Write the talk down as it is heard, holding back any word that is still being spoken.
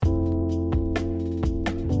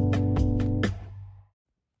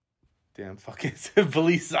man. Fucking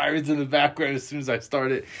police sirens in the background as soon as I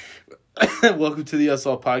started. Welcome to the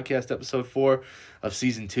SL Podcast, episode 4 of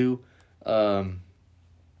season 2.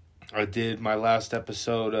 I did my last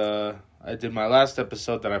episode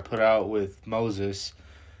that I put out with Moses,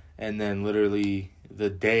 and then literally the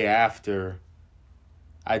day after,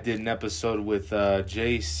 I did an episode with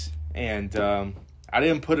Jayce, and I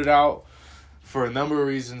didn't put it out for a number of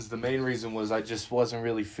reasons. The main reason was I just wasn't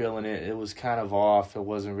really feeling it. It was kind of off.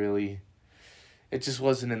 It just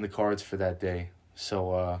wasn't in the cards for that day.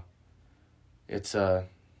 So it's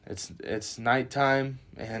nighttime,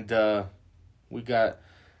 and we got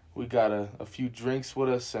a few drinks with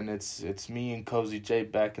us, and it's me and Cozy J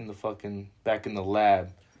back in the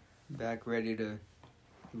lab. Back ready to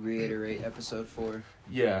reiterate episode 4.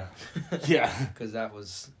 Yeah. Yeah. Because that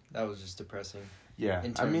was just depressing. Yeah.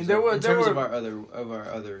 In terms of our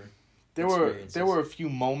other there were a few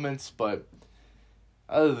moments, but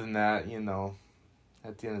other than that, you know,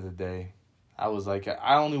 at the end of the day, I was like,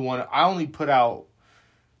 I only put out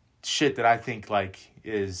shit that I think like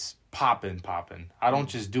is popping. I don't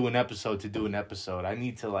just do an episode to do an episode. I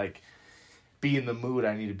need to like be in the mood.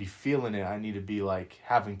 I need to be feeling it. I need to be like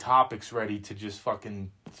having topics ready to just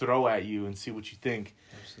fucking throw at you and see what you think.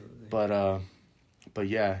 Absolutely. But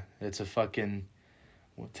yeah, it's a fucking.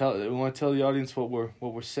 We want to tell the audience what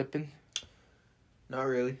we're sipping. Not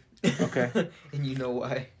really. Okay. And you know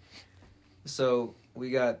why? So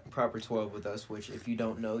we got Proper 12 with us, which if you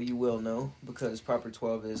don't know, you will know, because Proper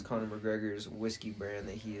 12 is Conor McGregor's whiskey brand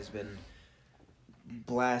that he has been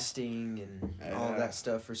blasting and all that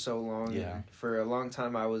stuff for so long. Yeah. And for a long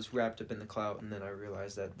time, I was wrapped up in the clout, and then I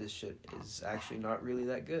realized that this shit is actually not really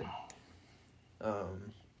that good.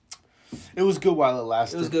 It was good while it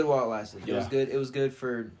lasted. Yeah. It was good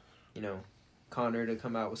for, you know, Conor to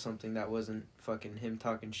come out with something that wasn't fucking him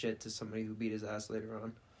talking shit to somebody who beat his ass later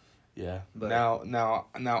on. Yeah. But now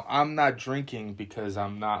I'm not drinking because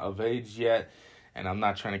I'm not of age yet, and I'm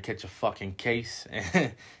not trying to catch a fucking case.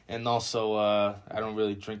 And also, I don't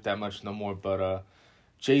really drink that much no more. But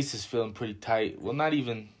Jayce is feeling pretty tight. Well, not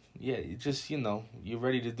even. Yeah, you just, you know, you're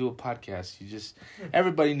ready to do a podcast.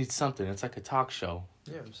 Everybody needs something. It's like a talk show.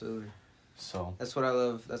 Yeah, absolutely. So that's what I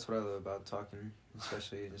love. That's what I love about talking,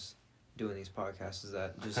 especially just doing these podcasts. Is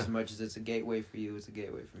that just as much as it's a gateway for you, it's a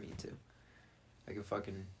gateway for me too. I can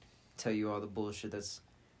fucking tell you all the bullshit that's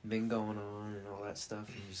been going on and all that stuff,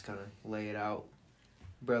 and just kind of lay it out,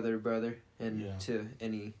 brother to brother, and to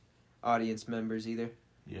any audience members either.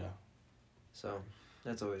 Yeah. So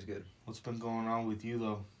that's always good. What's been going on with you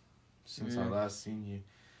though, since I last seen you?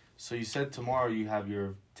 So you said tomorrow you have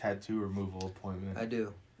your tattoo removal appointment. I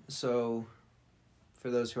do. So, for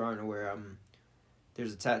those who aren't aware,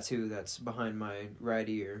 there's a tattoo that's behind my right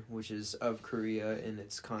ear, which is of Korea in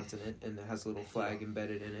its continent, and it has a little flag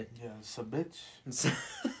embedded in it. Yeah, it's a bitch.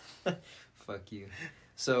 Fuck you.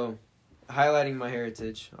 So, highlighting my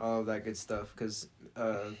heritage, all of that good stuff, because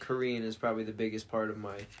Korean is probably the biggest part of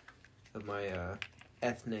my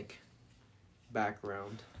ethnic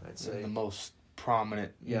background, I'd say. The most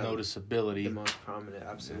prominent noticeability. The most prominent,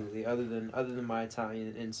 absolutely. Yeah. Other than my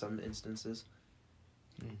Italian in some instances.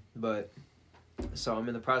 But so I'm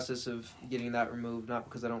in the process of getting that removed, not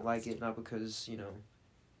because I don't like it, not because, you know,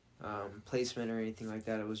 placement or anything like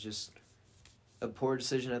that. It was just a poor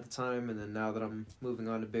decision at the time, and then now that I'm moving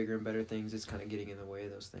on to bigger and better things, it's kind of getting in the way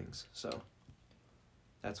of those things. So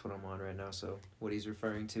that's what I'm on right now. So what he's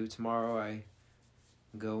referring to, tomorrow I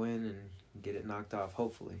go in and get it knocked off,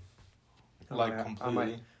 hopefully.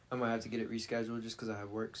 Completely? I might have to get it rescheduled just because I have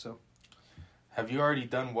work, so. Have you already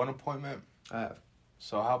done one appointment? I have.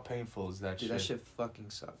 So how painful is that shit? Dude, that shit fucking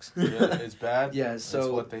sucks. Yeah, it's bad? Yeah, so. That's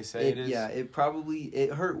what they say it is? Yeah, it hurt.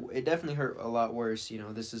 It definitely hurt a lot worse. You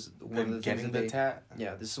know, this is one of the things that getting the tat?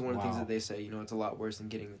 Yeah, this is one of the things that they say, you know, it's a lot worse than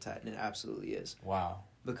getting the tat, and it absolutely is. Wow.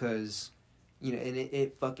 Because, you know, and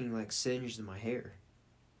it fucking, like, singed my hair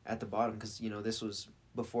at the bottom, because, you know, this was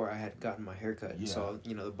before I had gotten my hair cut. And so,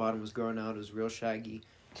 you know, the bottom was growing out. It was real shaggy.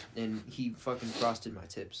 And he fucking frosted my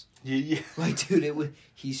tips. Yeah. Like, dude,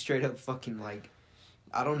 he straight up fucking, like,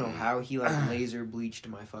 I don't know how he, like, laser bleached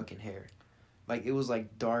my fucking hair. Like, it was,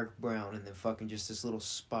 like, dark brown and then fucking just this little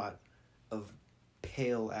spot of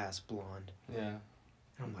pale-ass blonde. Yeah.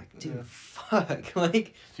 I'm like, dude, fuck.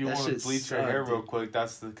 Like, if you want to bleach your hair real quick,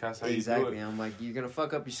 that's how you do it. Exactly. I'm like, you're gonna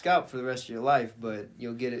fuck up your scalp for the rest of your life, but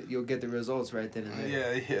you'll get the results right then and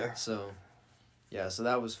there. Yeah. So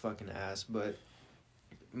that was fucking ass. But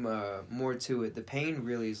more to it, the pain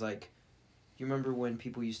really is like, you remember when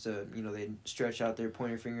people used to, you know, they'd stretch out their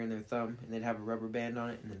pointer finger and their thumb, and they'd have a rubber band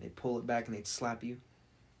on it, and then they'd pull it back and they'd slap you,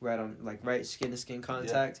 right skin to skin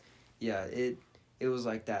contact. Yeah, it was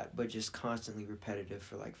like that, but just constantly repetitive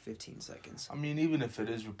for like 15 seconds. I mean, even if it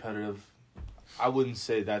is repetitive, I wouldn't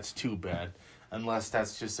say that's too bad. Unless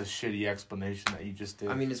that's just a shitty explanation that you just did.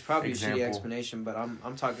 I mean, it's probably a shitty explanation, but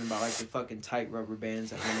I'm talking about like the fucking tight rubber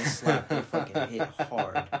bands that when they slap, they fucking hit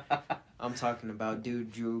hard. I'm talking about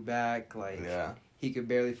dude drew back, like, he could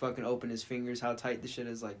barely fucking open his fingers, how tight the shit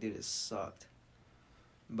is. Like, dude, it sucked.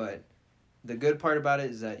 But the good part about it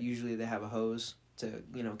is that usually they have a hose to,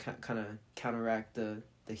 you know, kind of counteract the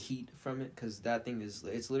heat from it, because that thing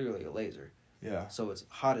it's literally a laser. Yeah. So it's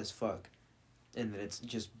hot as fuck. And then it's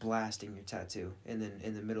just blasting your tattoo. And then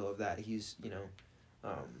in the middle of that, he's, you know,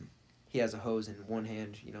 he has a hose in one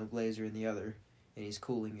hand, you know, laser in the other, and he's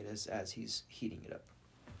cooling it as he's heating it up.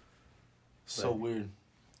 So weird.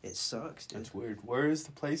 It sucks, dude. That's weird. Where is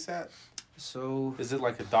the place at? So... Is it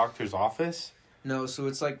like a doctor's office? No, so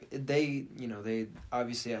it's like they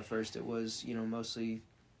obviously at first it was, you know, mostly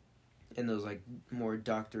in those like more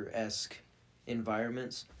doctor-esque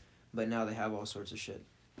environments, but now they have all sorts of shit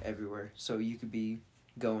everywhere. So you could be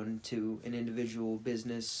going to an individual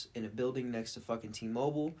business in a building next to fucking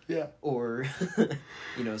T-Mobile. Yeah. Or,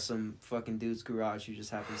 you know, some fucking dude's garage who just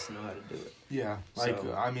happens to know how to do it. Yeah. Like,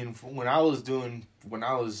 so, I mean, when I was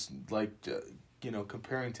like, you know,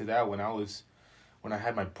 comparing to that, when I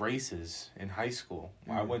had my braces in high school,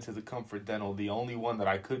 I went to the Comfort Dental, the only one that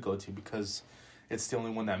I could go to because it's the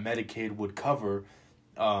only one that Medicaid would cover.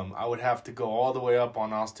 I would have to go all the way up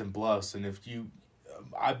on Austin Bluffs, and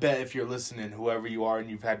I bet if you're listening, whoever you are, and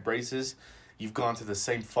you've had braces, you've gone to the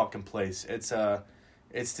same fucking place. It's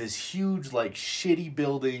this huge, like, shitty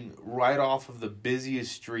building right off of the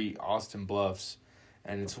busiest street, Austin Bluffs,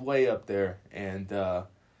 and it's way up there, and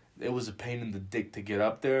it was a pain in the dick to get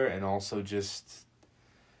up there, and also just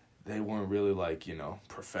they weren't really, like, you know,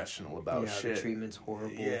 professional about shit. Yeah, the treatment's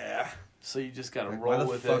horrible. Yeah. So you just gotta like, roll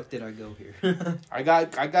with it. Why the fuck did I go here? I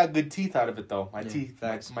got good teeth out of it though. My teeth,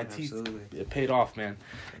 it paid off, man.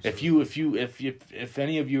 Absolutely. If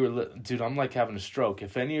any of you are, dude, I'm like having a stroke.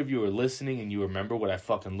 If any of you are listening and you remember what I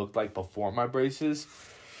fucking looked like before my braces,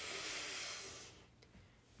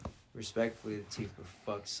 respectfully, the teeth were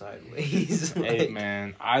fucked sideways. Hey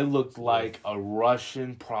man, I looked like a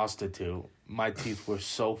Russian prostitute. My teeth were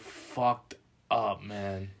so fucked up,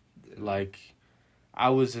 man. Like. I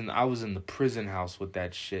was in the prison house with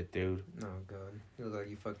that shit, dude. Oh, God. You look like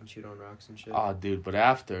you fucking chewed on rocks and shit. Oh, dude, but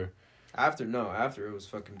after it was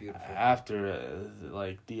fucking beautiful. After,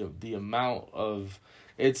 like, the amount of...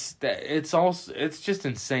 It's just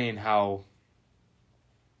insane how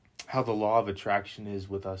the law of attraction is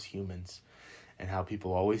with us humans. And how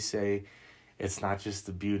people always say... It's not just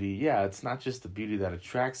the beauty. Yeah, it's not just the beauty that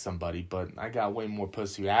attracts somebody, but I got way more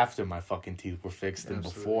pussy after my fucking teeth were fixed than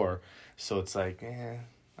before. So it's like,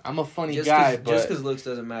 I'm a funny guy, but... Just because looks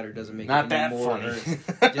doesn't matter doesn't make not it that any more... funny.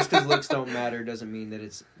 Just because looks don't matter doesn't mean that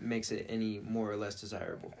it makes it any more or less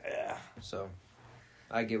desirable. Yeah. So,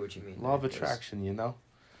 I get what you mean. Law of attraction, you know?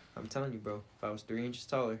 I'm telling you, bro. If I was 3 inches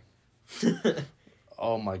taller...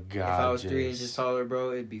 Oh, my God, if I was 3 inches taller,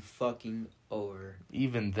 bro, it'd be fucking over.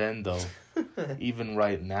 Even then, though, even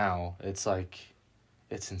right now, it's like,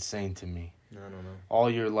 it's insane to me. I don't know.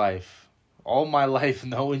 All my life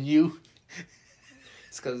knowing you.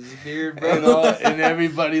 It's because it's beard, bro. And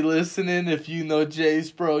everybody listening, if you know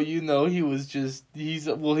Jayce, bro, you know he was just,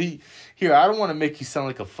 here, I don't want to make you sound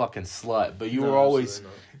like a fucking slut, but you were always,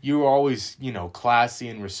 you know, classy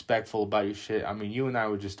and respectful about your shit. I mean, you and I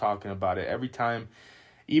were just talking about it every time,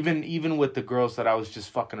 even with the girls that I was just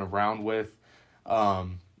fucking around with,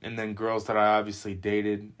 and then girls that I obviously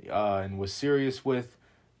dated, and was serious with.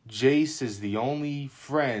 Jayce is the only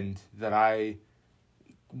friend that I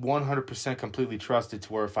 100% completely trusted,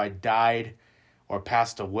 to where if I died or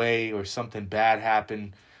passed away or something bad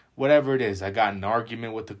happened, whatever it is, I got in an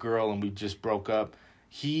argument with the girl and we just broke up,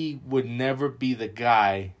 he would never be the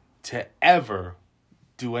guy to ever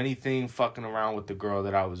do anything fucking around with the girl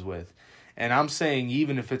that I was with. And I'm saying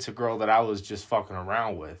even if it's a girl that I was just fucking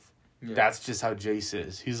around with, that's just how Jayce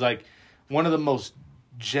is. He's like one of the most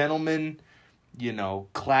gentleman, you know,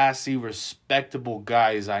 classy, respectable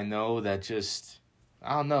guys I know that just,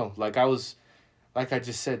 I don't know, like I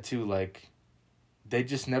just said too, like, they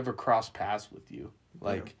just never cross paths with you,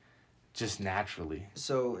 like, just naturally.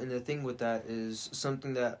 So, and the thing with that is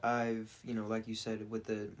something that I've, you know, like you said, with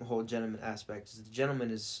the whole gentleman aspect, is the gentleman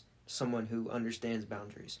is someone who understands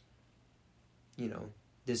boundaries. You know,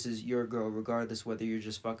 this is your girl, regardless whether you're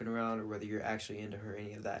just fucking around or whether you're actually into her,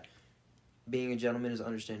 any of that. Being a gentleman is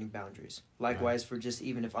understanding boundaries. Likewise, for just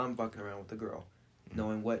even if I'm fucking around with the girl,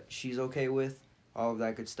 knowing what she's okay with, all of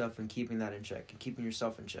that good stuff, and keeping that in check, and keeping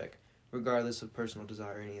yourself in check, regardless of personal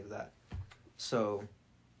desire or any of that. So,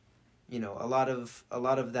 you know, a lot of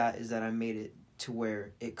that is that I made it to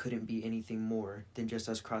where it couldn't be anything more than just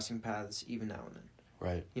us crossing paths even now and then.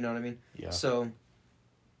 Right. You know what I mean? Yeah. So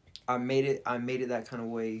I made it that kind of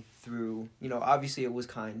way through, you know, obviously it was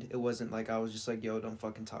kind. It wasn't like I was just like, yo, don't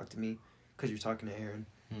fucking talk to me because you're talking to Aaron.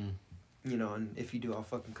 You know, and if you do, I'll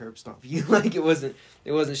fucking curb stomp you. Like, it wasn't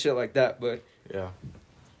shit like that, but yeah,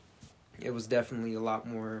 it was definitely a lot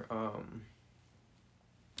more,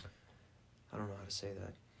 I don't know how to say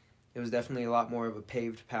that. It was definitely a lot more of a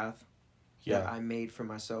paved path that I made for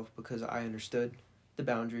myself because I understood the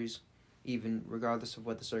boundaries, even regardless of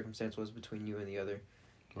what the circumstance was between you and the other.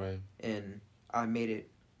 Right. And I made it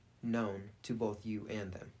known to both you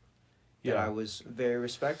and them. Yeah. That I was very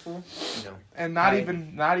respectful, you know. And not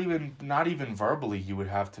even verbally you would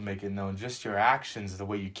have to make it known. Just your actions, the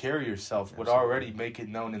way you carry yourself would already make it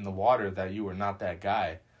known in the water that you were not that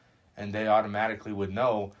guy. And they automatically would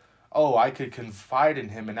know, oh, I could confide in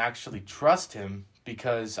him and actually trust him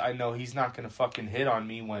because I know he's not going to fucking hit on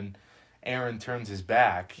me when Aaron turns his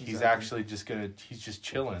back. Exactly. He's actually he's just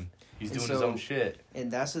chilling. He's doing his own shit.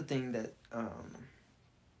 And that's the thing that,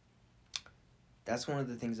 that's one of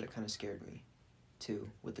the things that kind of scared me, too,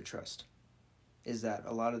 with the trust. Is that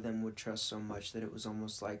a lot of them would trust so much that it was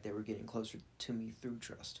almost like they were getting closer to me through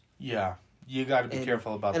trust. Yeah. You got to be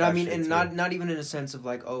careful about that. And I mean, shit and too. not even in a sense of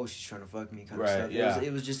like, oh, she's trying to fuck me kind of stuff. Yeah.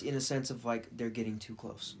 It was just in a sense of like they're getting too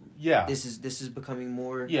close. Yeah. This is becoming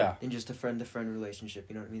more than just a friend to friend relationship.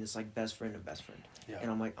 You know what I mean? It's like best friend to best friend. Yeah. And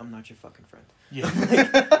I'm like, I'm not your fucking friend. Yeah.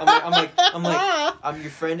 I'm your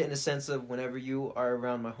friend in the sense of whenever you are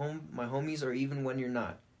around my homies, or even when you're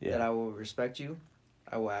not. Yeah. That I will respect you.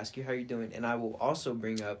 I will ask you how you're doing, and I will also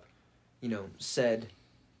bring up, you know, said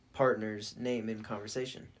partner's name in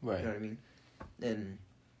conversation. Right. You know what I mean? And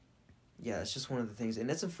yeah, it's just one of the things, and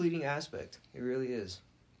it's a fleeting aspect. It really is,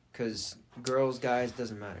 because girls, guys,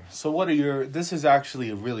 doesn't matter. So this is actually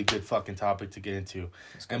a really good fucking topic to get into.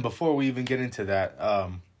 And before we even get into that,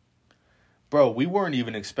 bro, we weren't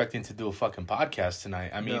even expecting to do a fucking podcast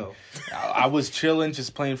tonight. I mean, no. I was chilling,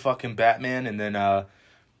 just playing fucking Batman, and then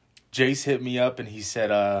Jayce hit me up and he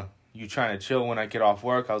said, you trying to chill when I get off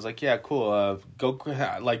work? I was like, yeah, cool. Go,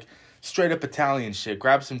 like, straight up Italian shit.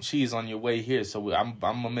 Grab some cheese on your way here. So I'm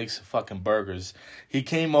gonna make some fucking burgers. He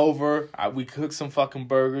came over. We cooked some fucking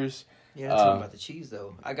burgers. Yeah, not talking about the cheese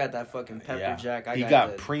though. I got that fucking pepper jack. He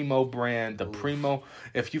got Primo brand. The Primo.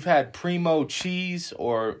 If you've had Primo cheese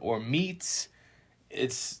or meats,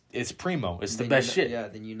 it's Primo. It's the best shit. Yeah,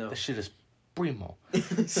 then you know. The shit is Primo.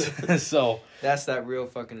 So that's that real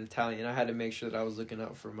fucking Italian. I had to make sure that I was looking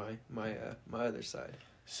out for my other side.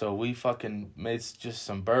 So we fucking made just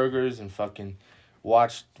some burgers and fucking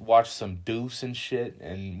watched some Deuce and shit,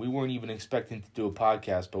 and we weren't even expecting to do a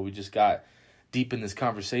podcast, but we just got deep in this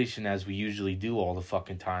conversation as we usually do all the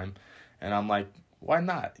fucking time. And I'm like, why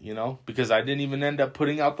not? You know, because I didn't even end up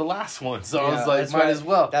putting out the last one, so I was like, might as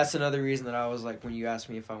well. That's another reason that I was like, when you asked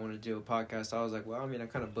me if I wanted to do a podcast, I was like, well, I mean, I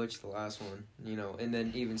kind of butched the last one, you know, and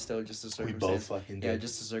then even still, just the circumstance. We both fucking did. Yeah,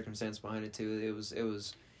 just the circumstance behind it too. It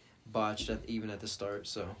was botched even at the start,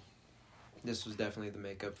 so this was definitely the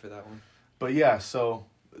makeup for that one. But yeah, so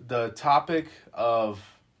the topic of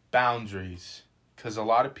boundaries, because a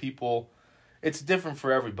lot of people, it's different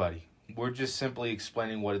for everybody. We're just simply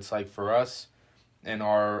explaining what it's like for us and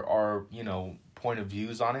our you know, point of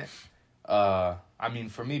views on it. I mean,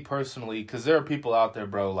 for me personally, because there are people out there,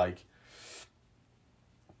 bro, like,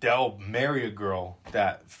 they'll marry a girl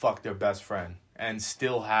that fucked their best friend and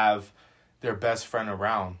still have their best friend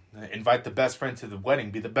around. Invite the best friend to the wedding.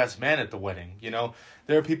 Be the best man at the wedding. You know,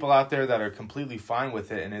 there are people out there that are completely fine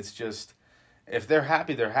with it, and it's just, if they're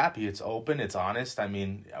happy, they're happy. It's open. It's honest. I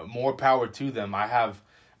mean, more power to them. I have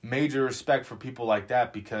major respect for people like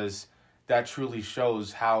that because that truly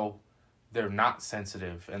shows how they're not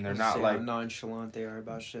sensitive and they're not like how nonchalant they are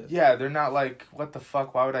about shit. Yeah, they're not like, what the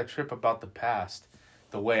fuck? Why would I trip about the past?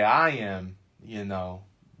 The way I am, you know,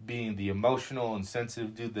 being the emotional and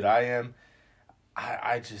sensitive dude that I am,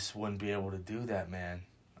 I just wouldn't be able to do that, man.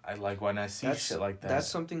 I like when I see shit like that. That's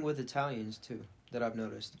something with Italians too that I've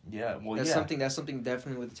noticed. Yeah, well, that's something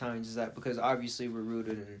definitely with Italians is that because obviously we're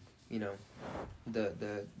rooted in, you know,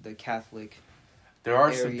 the Catholic. There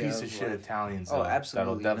are some piece of shit Italians though,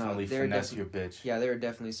 absolutely. That'll definitely finesse your bitch. Yeah, there are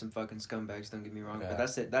definitely some fucking scumbags. Don't get me wrong, but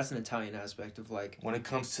that's it. That's an Italian aspect of like when it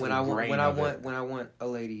comes to when I want a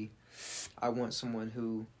lady, I want someone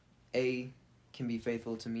who, A, can be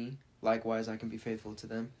faithful to me. Likewise, I can be faithful to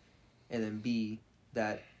them, and then B,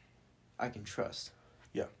 that I can trust.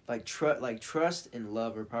 Yeah. Like trust and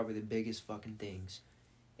love are probably the biggest fucking things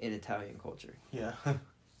in Italian culture. Yeah.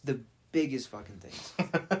 The biggest fucking things.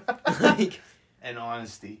 Like, and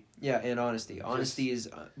honesty. Yeah, and honesty. Honesty is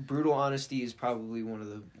brutal. Honesty is probably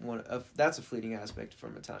that's a fleeting aspect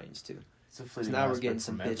from Italians too. It's a fleeting now aspect we're getting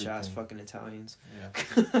some bitch everything. ass fucking Italians.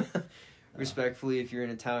 Yeah. Respectfully, if you're an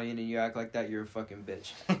Italian and you act like that, you're a fucking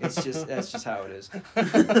bitch. That's just how it is.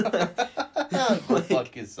 Go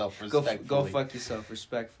fuck yourself respectfully. Go fuck yourself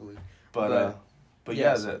respectfully. But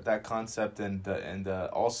yeah, that concept and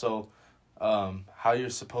also how you're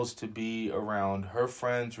supposed to be around her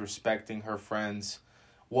friends, respecting her friends.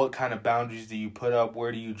 What kind of boundaries do you put up?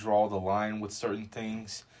 Where do you draw the line with certain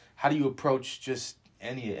things? How do you approach just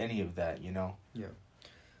any of that, you know? Yeah.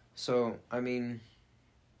 So, I mean,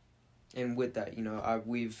 and with that, you know,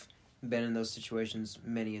 we've been in those situations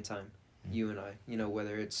many a time, you and I, you know,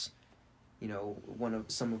 whether it's, you know,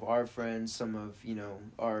 some of our friends, some of, you know,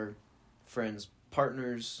 our friends'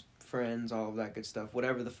 partners, friends, all of that good stuff,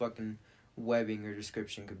 whatever the fucking webbing or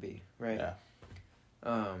description could be, right?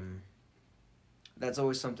 Yeah. That's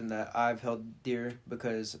always something that I've held dear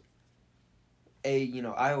because, you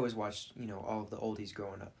know, I always watched, you know, all of the oldies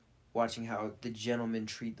growing up, watching how the gentlemen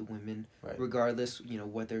treat the women, right. Regardless, you know,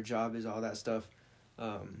 what their job is, all that stuff.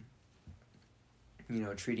 You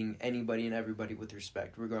know, treating anybody and everybody with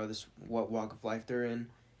respect, regardless what walk of life they're in,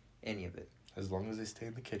 any of it. As long as they stay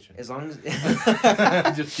in the kitchen. As long as...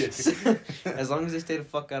 Just kidding. As long as they stay the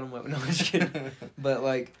fuck out of my... No, I'm just kidding. But,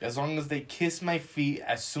 like... As long as they kiss my feet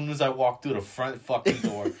as soon as I walk through the front fucking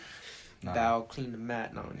door. Nah. Bow, clean the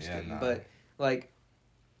mat. No, I'm just kidding. Nah. But, like,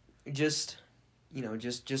 just... You know,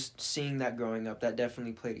 just seeing that growing up, that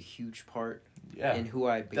definitely played a huge part in who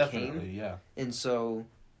I became. Definitely, yeah. And so...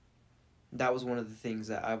 That was one of the things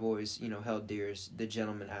that I've always, you know, held dear is the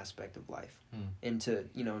gentleman aspect of life. And to,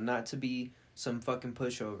 you know, not to be some fucking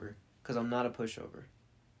pushover, because I'm not a pushover.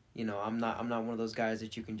 You know, I'm not one of those guys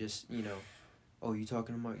that you can just, you know, oh, you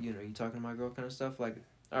talking to my girl kind of stuff. Like,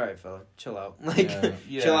 all right, fella, chill out. Like,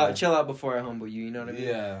 chill out before I humble you. You know what I mean?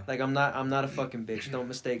 Yeah. Like, I'm not a fucking bitch. Don't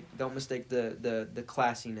mistake the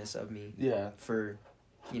classiness of me. Yeah. For,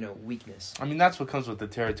 you know, weakness. I mean, that's what comes with the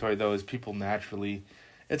territory, though, is people naturally.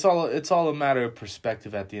 It's all a matter of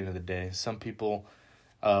perspective at the end of the day. Some people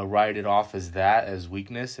write it off as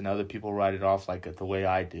weakness, and other people write it off like the way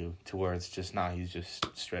I do, to where it's just he's just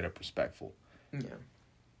straight up respectful. Yeah.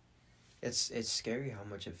 It's scary how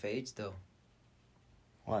much it fades, though.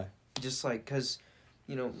 Why? Just like, because,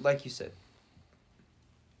 you know, like you said,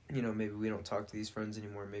 you know, maybe we don't talk to these friends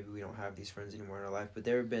anymore, maybe we don't have these friends anymore in our life, but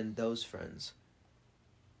there have been those friends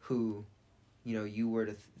who, you know, you were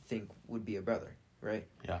to think would be a brother. Right?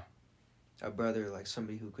 Yeah. A brother, like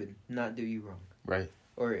somebody who could not do you wrong. Right.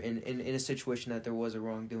 Or in a situation that there was a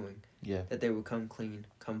wrongdoing. Yeah. That they would come clean,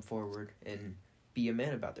 come forward, and be a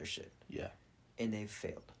man about their shit. Yeah. And they've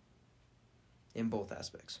failed. In both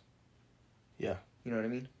aspects. Yeah. You know what I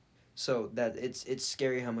mean? So that it's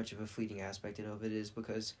scary how much of a fleeting aspect of it is,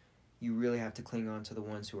 because you really have to cling on to the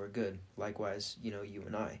ones who are good. Likewise, you know, you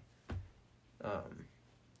and I.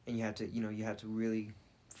 And you have to really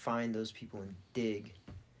find those people and dig.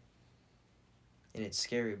 And it's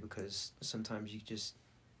scary because sometimes you just,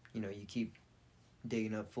 you know, you keep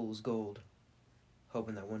digging up fool's gold,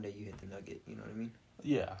 hoping that one day you hit the nugget, you know what I mean?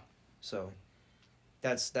 Yeah. So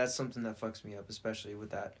that's something that fucks me up, especially with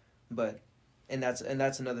that. But and that's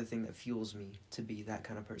another thing that fuels me to be that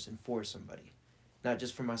kind of person for somebody. Not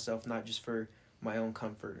just for myself, not just for my own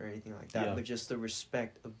comfort or anything like that, but just the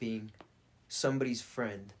respect of being somebody's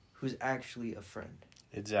friend who's actually a friend.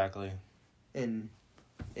 Exactly. And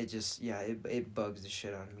it just, it bugs the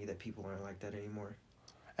shit out of me that people aren't like that anymore.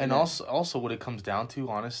 And also what it comes down to,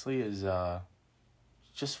 honestly, is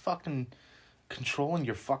just fucking controlling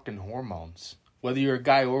your fucking hormones. Whether you're a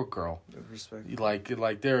guy or a girl. Respect.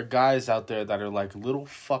 Like there are guys out there that are like little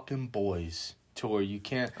fucking boys to where you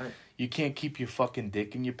can't keep your fucking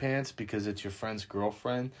dick in your pants because it's your friend's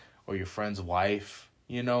girlfriend or your friend's wife,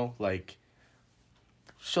 you know? Like,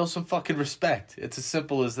 show some fucking respect. It's as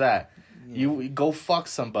simple as that. Yeah. You go fuck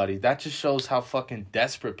somebody. That just shows how fucking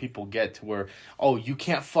desperate people get to where, oh, you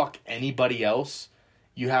can't fuck anybody else.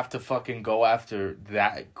 You have to fucking go after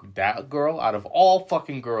that girl. Out of all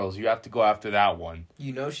fucking girls, you have to go after that one.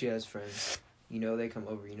 You know she has friends. You know they come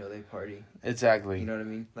over. You know they party. Exactly. You know what I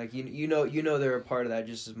mean? Like, you know they're a part of that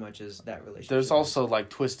just as much as that relationship. There's also, like,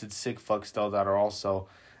 twisted sick fucks, though, that are also...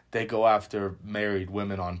 They go after married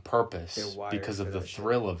women on purpose because of the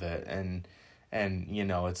thrill of it. And, you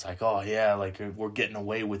know, it's like, oh, yeah, like, we're getting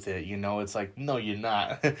away with it, you know? It's like, no, you're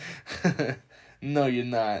not. No, you're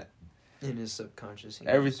not. In his subconscious.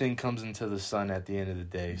 Everything comes into the sun at the end of the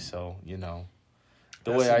day, so, you know.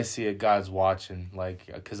 The way I see it, God's watching. Like,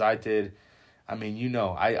 because I did I mean, you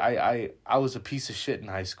know, I was a piece of shit in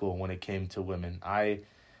high school when it came to women. I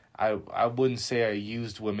wouldn't say I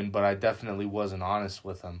used women, but I definitely wasn't honest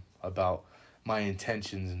with them about my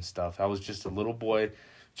intentions and stuff. I was just a little boy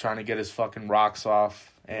trying to get his fucking rocks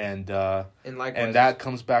off, and that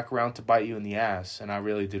comes back around to bite you in the ass. And I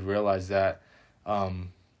really did realize that,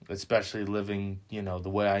 especially living, you know, the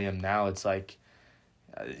way I am now. It's like,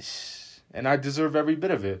 and I deserve every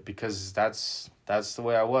bit of it because that's the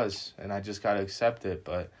way I was, and I just gotta accept it.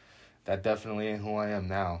 But that definitely ain't who I am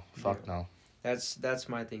now. Fuck no. That's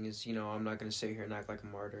my thing is, you know, I'm not gonna sit here and act like a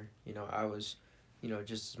martyr. You know, I was, you know,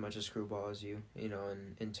 just as much a screwball as you, you know,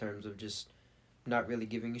 in terms of just not really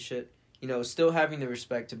giving a shit. You know, still having the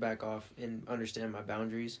respect to back off and understand my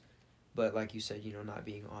boundaries, but like you said, you know, not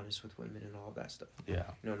being honest with women and all of that stuff. Yeah.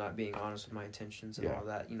 You know, not being honest with my intentions and all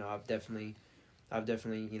that. You know, I've definitely,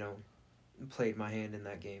 you know, played my hand in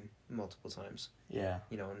that game multiple times. Yeah.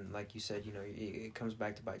 You know, and like you said, you know, it comes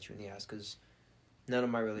back to bite you in the ass because none of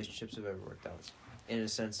my relationships have ever worked out. In a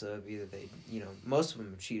sense of either they, you know, most of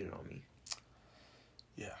them have cheated on me.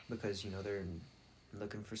 Yeah. Because, you know, they're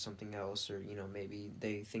looking for something else, or, you know, maybe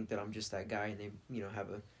they think that I'm just that guy and they, you know, have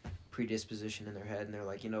a predisposition in their head and they're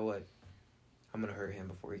like, you know what, I'm going to hurt him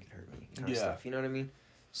before he can hurt me, kind of stuff. You know what I mean?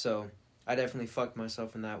 So I definitely fucked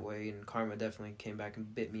myself in that way, and karma definitely came back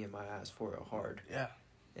and bit me in my ass for it hard. Yeah.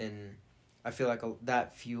 And I feel like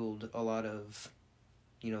that fueled a lot of,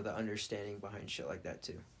 you know, the understanding behind shit like that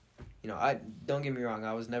too. You know, don't get me wrong,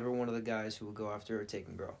 I was never one of the guys who would go after a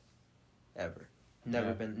taken girl. Ever.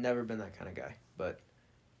 Never been that kind of guy. But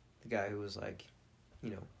the guy who was like, you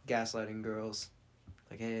know, gaslighting girls,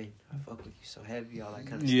 like, hey, I fuck with you so heavy, all that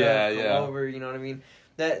kind of stuff. Go over, you know what I mean?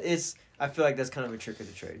 I feel like that's kind of a trick of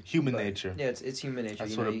the trade. Human nature. Yeah, it's human nature.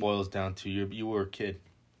 That's what it boils down to. You were a kid.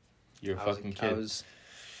 You're a fucking kid. I was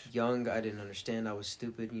young. I didn't understand. I was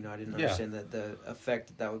stupid. You know, I didn't understand the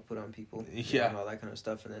effect that would put on people. Yeah. And all that kind of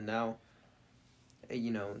stuff. And then now,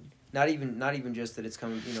 you know, not even just that it's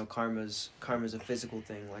coming, you know, karma's a physical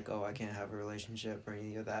thing. Like, oh, I can't have a relationship or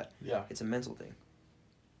any of that. Yeah. It's a mental thing.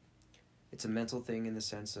 It's a mental thing in the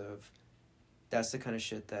sense of that's the kind of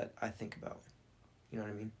shit that I think about. You know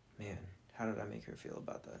what I mean? Man, how did I make her feel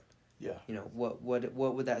about that? Yeah. You know, what would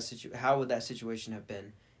how would that situation have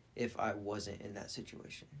been if I wasn't in that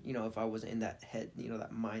situation? You know, if I wasn't in that head, you know,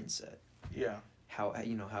 that mindset. Yeah. How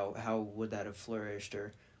would that have flourished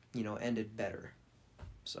or, you know, ended better?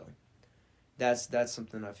 So that's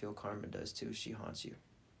something I feel karma does too. She haunts you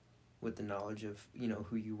with the knowledge of, you know,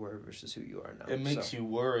 who you were versus who you are now. It makes you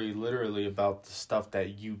worry literally about the stuff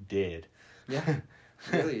that you did. Yeah.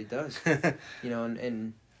 Really, it does. You know,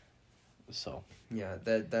 and so yeah,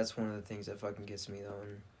 that's one of the things that fucking gets me though.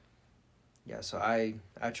 And yeah, so I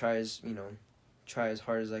try as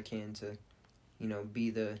hard as I can to, you know,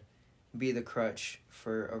 be the crutch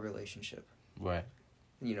for a relationship. Right.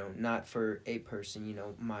 You know, not for a person, you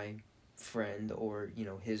know, my friend or, you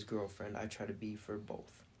know, his girlfriend. I try to be for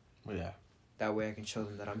both. Yeah. That way I can show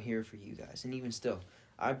them that I'm here for you guys. And even still,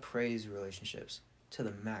 I praise relationships to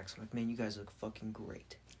the max. I'm like, man, you guys look fucking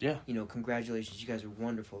great. Yeah. You know, congratulations. You guys are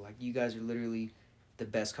wonderful. Like, you guys are literally the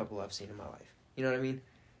best couple I've seen in my life. You know what I mean?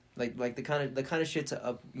 Like the kind of shit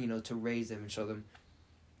to raise them and show them,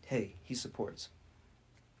 hey, he supports.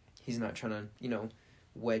 He's not trying to, you know,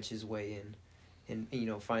 wedge his way in and, you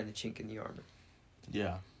know, find the chink in the armor.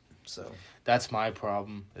 Yeah. So that's my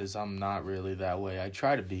problem, is I'm not really that way. I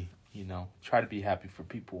try to be, you know, try to be happy for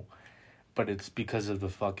people, but it's because of the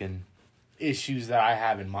fucking issues that I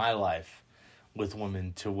have in my life with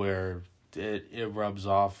women to where it rubs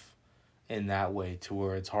off in that way, to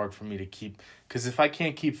where it's hard for me to keep, because if I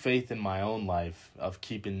can't keep faith in my own life of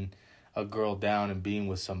keeping a girl down and being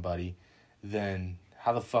with somebody, then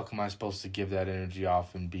how the fuck am I supposed to give that energy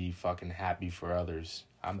off and be fucking happy for others?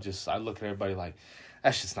 I look at everybody like,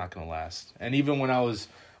 that shit's not gonna last. And even when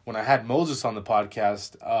I had Moses on the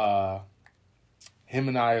podcast, him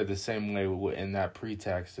and I are the same way in that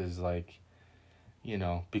pretext, is like, you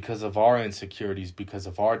know, because of our insecurities, because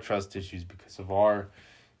of our trust issues, because of our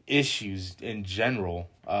issues in general,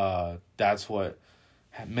 that's what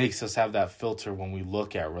makes us have that filter when we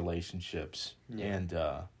look at relationships. Yeah. And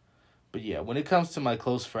but yeah, when it comes to my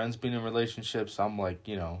close friends being in relationships, I'm like,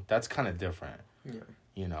 you know, that's kind of different. Yeah.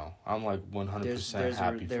 You know, I'm like 100%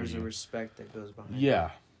 happy for you. There's a respect that goes behind it. Yeah.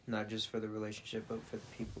 Not just for the relationship, but for the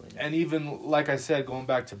people in it. And even, like I said, going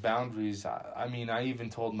back to boundaries, I mean, I even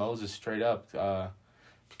told Moses straight up,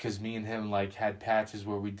 because me and him, like, had patches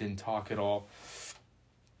where we didn't talk at all.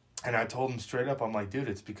 And I told him straight up, I'm like, dude,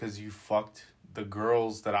 it's because you fucked the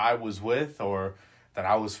girls that I was with or that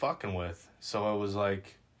I was fucking with. So I was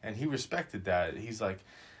like, and he respected that. He's like,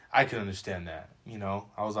 I can understand that, you know?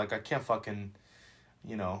 I was like, I can't fucking,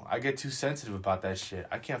 you know, I get too sensitive about that shit.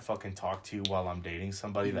 I can't fucking talk to you while I'm dating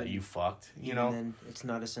somebody that you fucked, you know? And then it's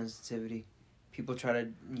not a sensitivity. People try to,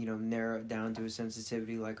 you know, narrow it down to a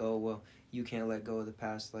sensitivity like, oh, well, you can't let go of the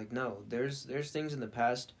past. Like, no, there's things in the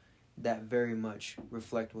past that very much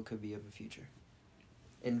reflect what could be of the future.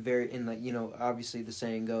 And like, you know, obviously the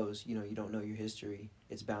saying goes, you know, you don't know your history,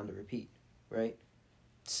 it's bound to repeat, right?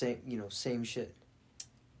 Same shit.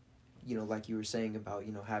 You know, like you were saying about,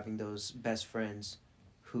 you know, having those best friends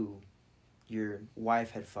who your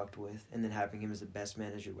wife had fucked with and then having him as the best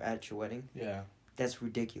man at your wedding. Yeah. That's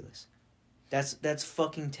ridiculous. That's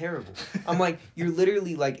fucking terrible. I'm like, you're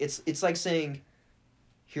literally like, it's like saying,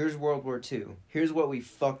 here's World War II. Here's what we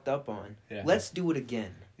fucked up on. Yeah. Let's do it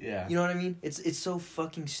again. Yeah. You know what I mean? It's so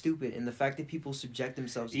fucking stupid. And the fact that people subject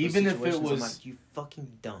themselves to even those if situations, it was, I'm like, you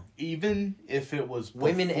fucking dumb. Even if it was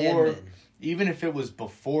women and men. Even if it was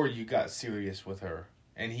before you got serious with her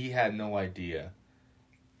and he had no idea.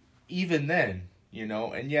 Even then, you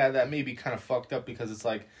know, and yeah, that may be kind of fucked up because it's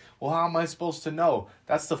like, well, how am I supposed to know?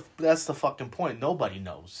 That's the fucking point. Nobody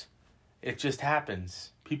knows. It just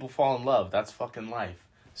happens. People fall in love. That's fucking life.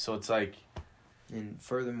 So it's like... And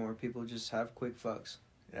furthermore, people just have quick fucks.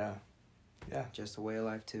 Yeah. Yeah. Just a way of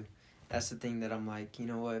life, too. That's the thing that I'm like, you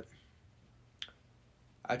know what?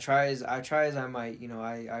 I try as I might, you know,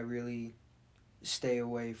 I really stay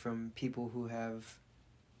away from people who have,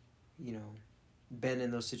 you know, been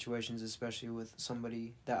in those situations, especially with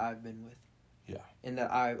somebody that I've been with. Yeah. And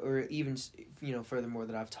that or even, you know, furthermore,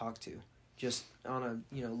 that I've talked to. Just on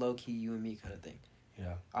a, you know, low-key you and me kind of thing.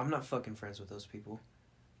 Yeah. I'm not fucking friends with those people.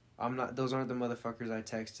 Those aren't the motherfuckers I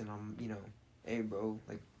text and I'm, you know, hey, bro,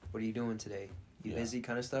 like, what are you doing today? You busy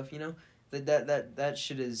kind of stuff, you know? That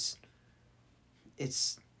shit is,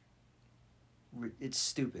 it's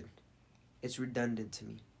stupid. It's redundant to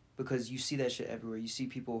me. Because you see that shit everywhere. You see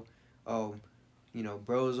people, oh, you know,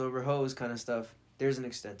 bros over hoes kind of stuff. There's an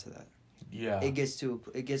extent to that. Yeah. It gets to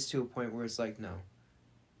a point where it's like, no.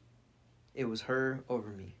 It was her over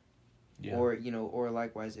me. Yeah. Or, you know, or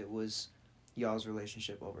likewise, it was y'all's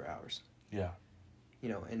relationship over ours. Yeah. You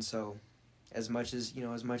know, and so as much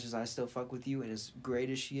as I still fuck with you and as great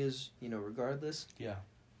as she is, you know, regardless. Yeah.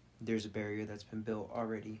 There's a barrier that's been built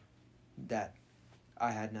already that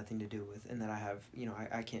I had nothing to do with and that I have, you know,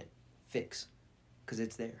 I can't fix because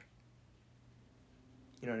it's there.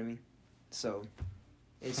 You know what I mean? So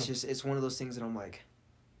it's just, it's one of those things that I'm like,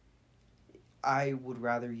 I would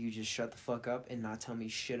rather you just shut the fuck up and not tell me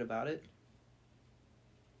shit about it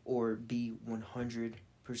or be 100%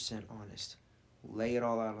 honest. Lay it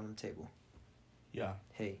all out on the table. Yeah.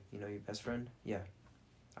 Hey, you know your best friend? Yeah.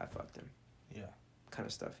 I fucked him. Yeah. Kind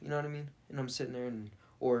of stuff. You know what I mean? And I'm sitting there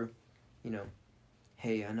or, you know,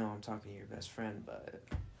 hey, I know I'm talking to your best friend, but,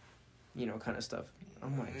 you know, kind of stuff.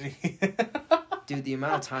 I'm like, dude, the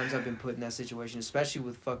amount of times I've been put in that situation, especially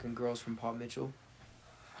with fucking girls from Paul Mitchell.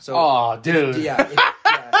 So, oh, dude.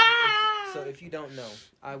 So if you don't know,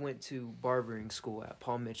 I went to barbering school at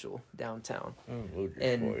Paul Mitchell downtown.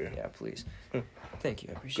 And for you. Yeah, please. Thank you.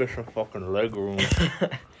 I appreciate it. Get some fucking leg room.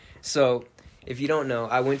 So, if you don't know,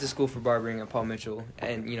 I went to school for barbering at Paul Mitchell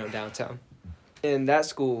and, you know, downtown. And that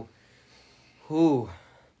school,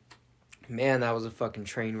 man, that was a fucking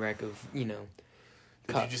train wreck of, you know.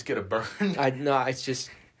 Did you just get a burn? No, it's just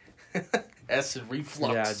acid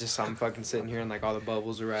reflux. Yeah, just I'm fucking sitting here and like all the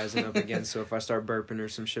bubbles are rising up again. So if I start burping or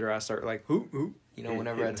some shit or I start like hoop, you know,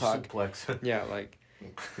 whenever I talk, yeah, like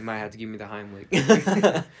you might have to give me the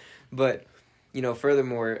Heimlich. But you know,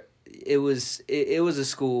 furthermore, it was a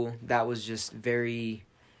school that was just very.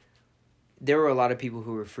 There were a lot of people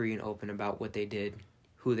who were free and open about what they did,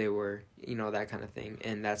 who they were, you know, that kind of thing,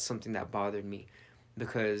 and that's something that bothered me,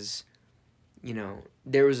 because. You know,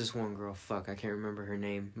 there was this one girl, I can't remember her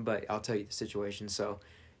name, but I'll tell you the situation. So,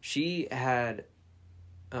 she had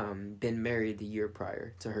been married the year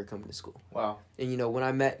prior to her coming to school. Wow. And, you know, when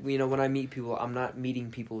I meet people, I'm not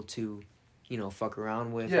meeting people to, you know, fuck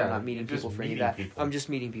around with. Yeah, I'm not meeting people for any of that. People. I'm just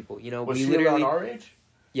meeting people, you know. Was she around our age?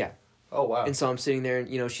 Yeah. Oh, wow. And so I'm sitting there, and,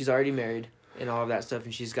 you know, she's already married and all of that stuff,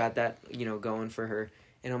 and she's got that, you know, going for her.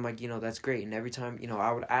 And I'm like, you know, that's great. And every time, you know,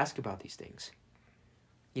 I would ask about these things.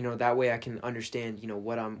 You know, that way I can understand, you know,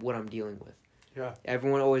 what I'm dealing with. Yeah.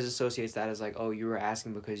 Everyone always associates that as like, oh, you were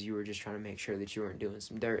asking because you were just trying to make sure that you weren't doing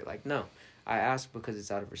some dirt. Like, no. I ask because it's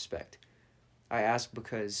out of respect. I ask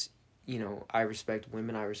because, you know, I respect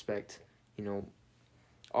women. I respect, you know,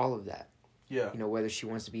 all of that. Yeah. You know, whether she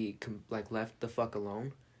wants to be, like, left the fuck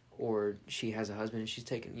alone or she has a husband and she's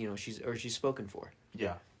taken, you know, she's spoken for.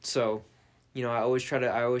 Yeah. So, you know, I always try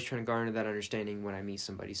to garner that understanding when I meet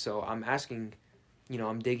somebody. So I'm asking...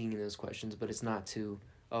 I'm digging in those questions, but it's not to,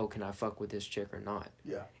 oh, can I fuck with this chick or not?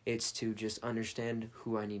 Yeah. It's to just understand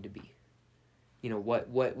who I need to be.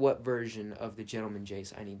 What version of the gentleman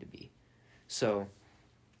Jayce I need to be. So,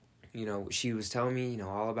 she was telling me,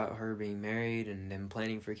 all about her being married and them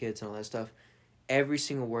planning for kids and all that stuff. Every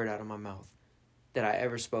single word out of my mouth that I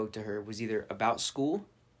ever spoke to her was either about school,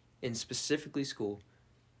 and specifically school,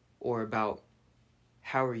 or about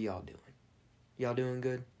how are y'all doing? Y'all doing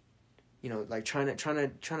good? Like trying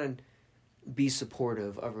to be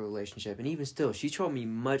supportive of a relationship. And even still, she told me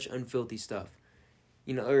much unfilthy stuff.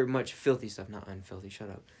 Or much filthy stuff, not unfilthy, shut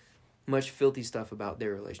up. Much filthy stuff about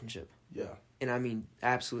their relationship. Yeah. And I mean,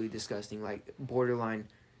 absolutely disgusting. Like, borderline,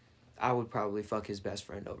 I would probably fuck his best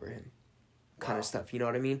friend over him. Kind of stuff, you know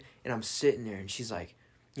what I mean? And I'm sitting there, and she's like,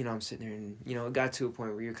 I'm sitting there, and, it got to a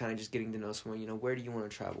point where you're kind of just getting to know someone, where do you want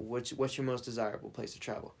to travel? What's your most desirable place to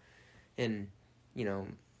travel? And,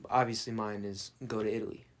 obviously mine is go to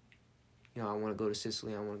Italy. I want to go to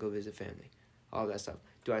Sicily. I want to go visit family. All that stuff.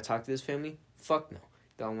 Do I talk to this family? Fuck no.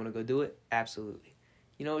 Do I want to go do it? Absolutely.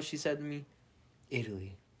 You know what she said to me?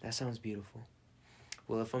 Italy. That sounds beautiful.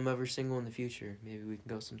 Well, if I'm ever single in the future, maybe we can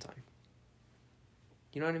go sometime.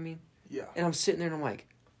 You know what I mean? Yeah. And I'm sitting there and I'm like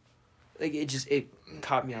it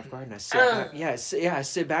caught me off guard, and I sit back. Yeah, I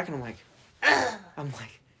sit back and I'm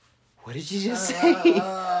like, what did you just say?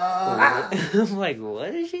 I'm like,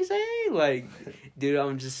 what did she say? Like, dude,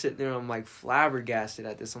 I'm just sitting there and I'm like flabbergasted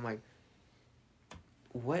at this. I'm like,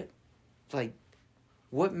 what? Like,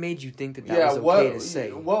 what made you think that was okay to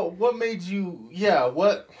say? What made you... Yeah,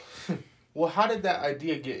 what... Well, how did that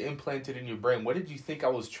idea get implanted in your brain? What did you think I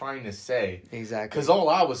was trying to say? Exactly. Because all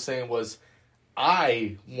I was saying was,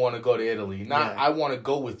 I want to go to Italy. Not, I want to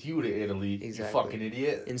go with you to Italy, you fucking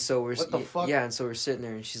idiot. And so what the fuck? Yeah, and so we're sitting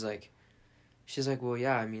there, and she's like, well,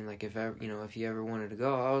 yeah, I mean, like, if you ever wanted to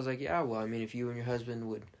go, I was like, yeah, well, I mean, if you and your husband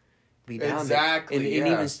would be down there. And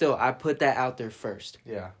even still, I put that out there first.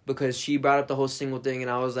 Yeah. Because she brought up the whole single thing, and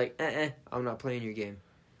I was like, I'm not playing your game.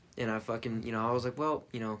 And I fucking, I was like, well,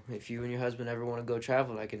 if you and your husband ever want to go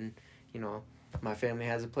travel, I can, my family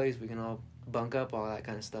has a place. We can all bunk up, all that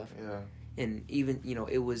kind of stuff. Yeah. And even,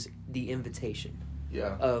 it was the invitation.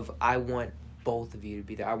 Yeah. Of, I want both of you to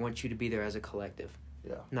be there. I want you to be there as a collective.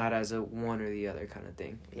 Yeah. Not as a one or the other kind of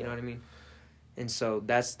thing. You know what I mean? And so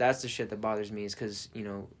that's the shit that bothers me, is because,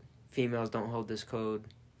 females don't hold this code.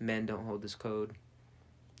 Men don't hold this code.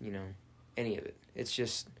 Any of it. It's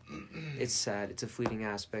just, it's sad. It's a fleeting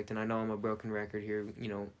aspect, and I know I'm a broken record here.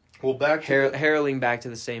 Well, heralding back to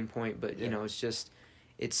the same point, but it's just,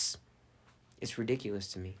 it's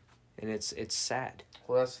ridiculous to me, and it's sad.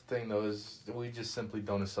 Well, that's the thing though, is we just simply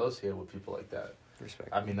don't associate with people like that. Respect.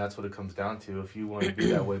 I mean, that's what it comes down to. If you want to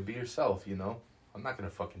be that way, be yourself. I'm not gonna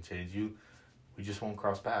fucking change you. We just won't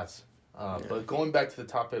cross paths. But going back to the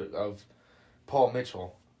topic of Paul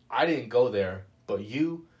Mitchell, I didn't go there, but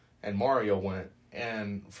you and Mario went.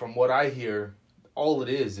 And from what I hear, all it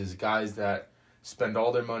is guys that spend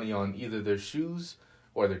all their money on either their shoes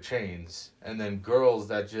or their chains. And then girls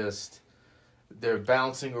that just, they're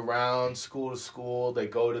bouncing around school to school. They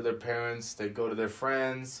go to their parents. They go to their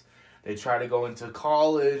friends. They try to go into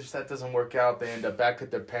college. That doesn't work out. They end up back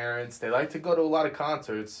at their parents. They like to go to a lot of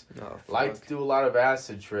concerts. Like to do a lot of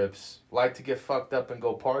acid trips. Like to get fucked up and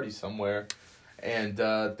go party somewhere. And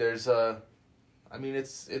there's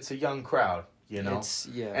it's a young crowd.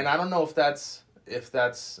 And I don't know if that's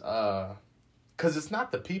because it's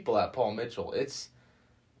not the people at Paul Mitchell.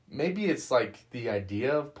 Maybe it's like the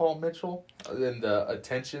idea of Paul Mitchell and the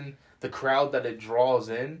attention, the crowd that it draws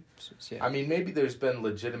in. Yeah. I mean, maybe there's been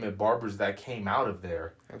legitimate barbers that came out of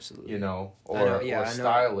there. Absolutely. Or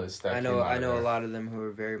stylists that came out of there. I know a lot of them who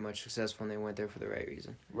were very much successful, and they went there for the right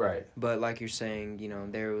reason. Right. But like you're saying,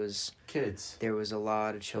 there was kids. There was a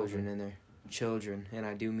lot of children in there. Children, and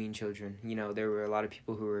I do mean children. There were a lot of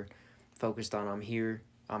people who were focused on, I'm here,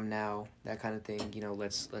 I'm now, that kind of thing.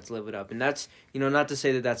 Let's live it up. And that's, not to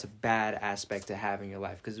say that that's a bad aspect to have in your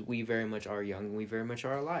life, because we very much are young and we very much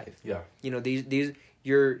are alive. Yeah. These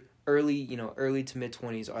your early to mid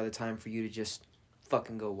 20s are the time for you to just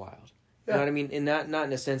fucking go wild. Yeah. You know what I mean? And not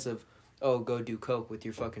in a sense of, oh, go do coke with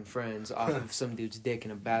your fucking friends off of some dude's dick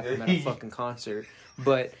in a bathroom at a fucking concert.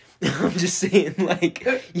 But I'm just saying, like,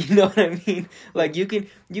 you know what I mean? Like, you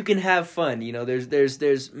can have fun.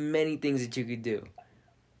 There's many things that you could do.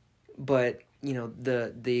 But,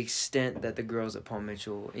 the extent that the girls at Paul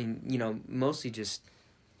Mitchell, and, mostly just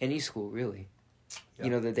any school, really,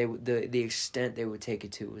 that the extent they would take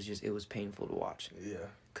it to was just, it was painful to watch. Yeah.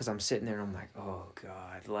 Because I'm sitting there and I'm like, oh,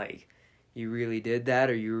 God, like, you really did that?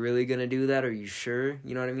 Are you really going to do that? Are you sure?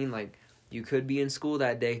 You know what I mean? Like, You could be in school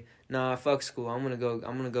that day. Nah, fuck school. I'm gonna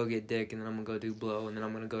go get dick, and then I'm gonna go do blow, and then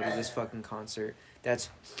I'm gonna go to this fucking concert. That's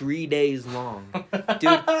 3 days long, dude.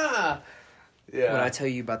 Yeah. When I tell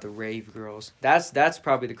you about the rave girls, that's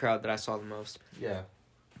probably the crowd that I saw the most. Yeah.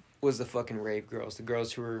 Was the fucking rave girls, the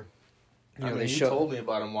girls who were. You told me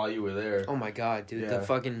about them while you were there. Oh my god, dude! Yeah. The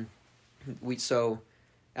fucking so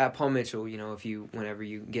at Paul Mitchell, whenever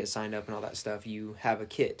you get signed up and all that stuff, you have a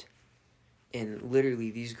kit. And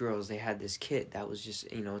literally, these girls, they had this kit that was just,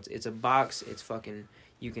 it's a box. It's fucking,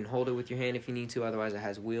 you can hold it with your hand if you need to. Otherwise, it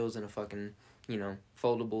has wheels and a fucking,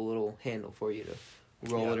 foldable little handle for you to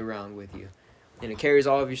roll it around with you. And it carries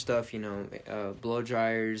all of your stuff, blow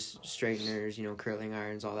dryers, straighteners, curling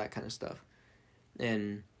irons, all that kind of stuff.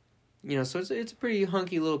 And, so it's a pretty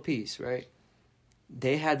hunky little piece, right?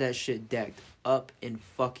 They had that shit decked up and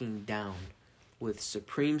fucking down with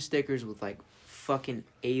Supreme stickers with, like, fucking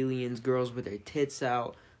aliens, girls with their tits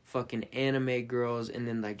out, fucking anime girls, and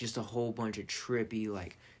then like just a whole bunch of trippy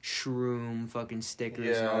like shroom fucking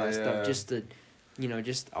stickers and all that stuff. Just the,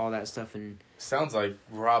 just all that stuff. And sounds like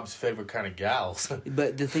Rob's favorite kind of gals.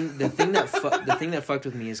 But the thing that fucked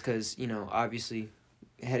with me is because obviously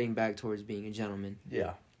heading back towards being a gentleman.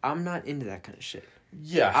 Yeah, I'm not into that kind of shit.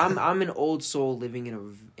 Yeah, I'm an old soul living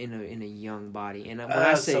in a young body, and when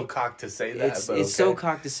I say so cocked to say that, it's so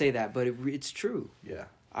cocked to say that, but it's true. Yeah,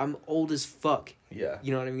 I'm old as fuck. Yeah,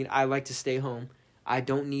 you know what I mean. I like to stay home. I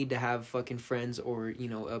don't need to have fucking friends or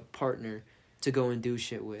a partner to go and do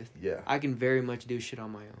shit with. Yeah, I can very much do shit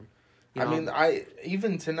on my own.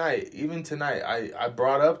 Even tonight, I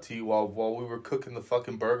brought up to you while we were cooking the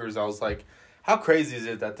fucking burgers. I was like, how crazy is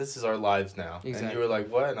it that this is our lives now? Exactly. And you were like,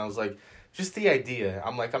 what? And I was like, just the idea.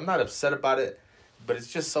 I'm like, I'm not upset about it, but it's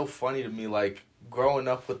just so funny to me, like, growing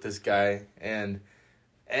up with this guy and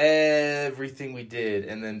everything we did,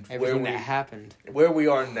 and then everything that happened. Where we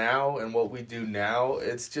are now and what we do now,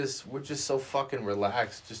 we're just so fucking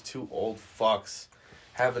relaxed. Just two old fucks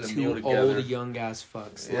having a meal together. Two old young ass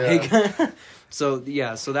fucks.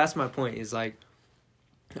 Yeah. So that's my point, is like,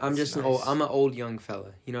 I'm an old young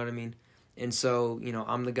fella. You know what I mean? And so,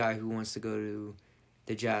 I'm the guy who wants to go to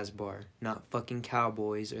the jazz bar, not fucking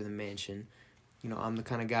Cowboys or the Mansion. I'm the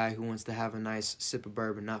kind of guy who wants to have a nice sip of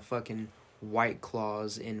bourbon, not fucking White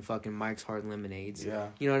Claws and fucking Mike's Hard Lemonades. Yeah.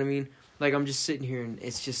 You know what I mean? Like, I'm just sitting here and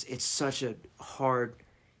it's such a hard,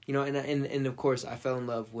 and of course I fell in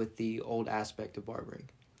love with the old aspect of barbering.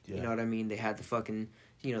 Yeah. You know what I mean? They had the fucking,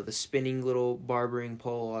 the spinning little barbering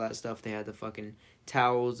pole, all that stuff. They had the fucking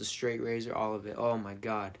towels, the straight razor, all of it. Oh my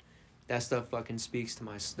God. That stuff fucking speaks to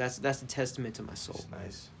that's a testament to my soul. It's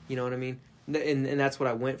nice. You know what I mean? And that's what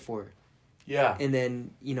I went for. Yeah. And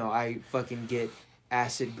then, I fucking get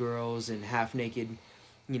acid girls and half naked,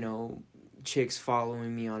 chicks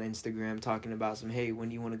following me on Instagram talking about hey, when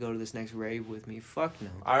do you want to go to this next rave with me? Fuck no.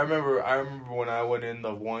 I remember when I went in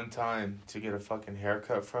the one time to get a fucking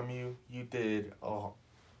haircut from you, you did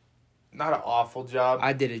not an awful job.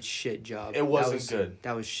 I did a shit job. It wasn't good.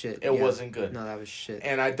 That was shit. It wasn't good. No, that was shit.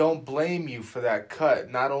 And I don't blame you for that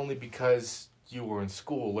cut, not only because you were in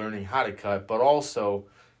school learning how to cut, but also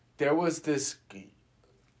there was this,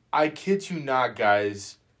 I kid you not,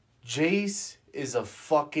 guys, Jayce is a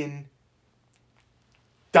fucking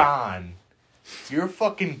don. You're a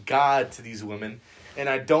fucking god to these women, and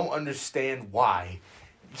I don't understand why.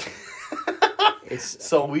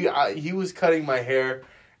 So he was cutting my hair,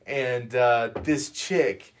 and this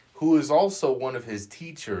chick, who is also one of his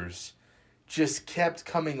teachers, just kept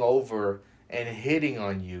coming over and hitting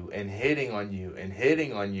on you and hitting on you and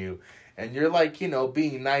hitting on you. And you're like,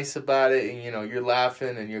 being nice about it, and, you're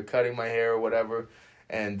laughing and you're cutting my hair or whatever.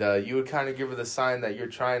 And you would kind of give her the sign that you're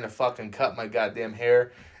trying to fucking cut my goddamn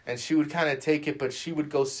hair. And she would kind of take it, but she would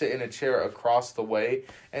go sit in a chair across the way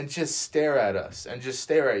and just stare at us and just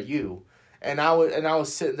stare at you. And I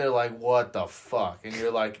was sitting there like, what the fuck? And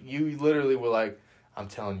you're like, you literally were like, I'm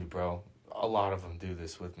telling you, bro, a lot of them do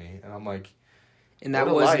this with me. And I'm like, and that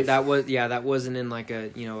wasn't in like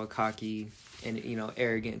a, a cocky and,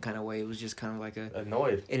 arrogant kind of way. It was just kind of like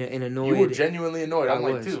annoyed. An annoyed. You were genuinely annoyed. I'm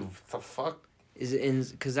like, dude, what the fuck?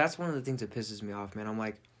 Because that's one of the things that pisses me off, man. I'm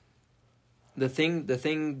like, the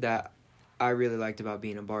thing that I really liked about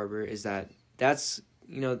being a barber is that's,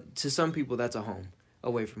 to some people that's a home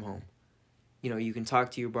away from home. You can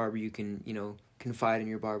talk to your barber, you can, confide in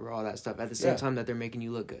your barber, all that stuff. At the same time that they're making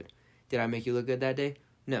you look good. Did I make you look good that day?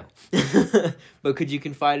 No. But could you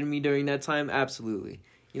confide in me during that time? Absolutely.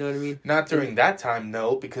 You know what I mean? Not during that time,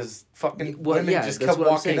 no, because fucking women just kept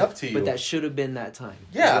walking up to you. But that should have been that time.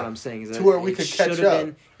 Yeah. That's what I'm saying. To where we could catch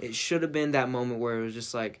up. It should have been that moment where it was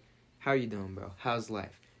just like, how are you doing, bro? How's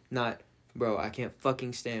life? Not, bro, I can't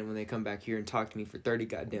fucking stand when they come back here and talk to me for 30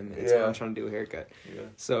 goddamn minutes while I'm trying to do a haircut. Yeah.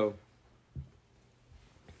 So,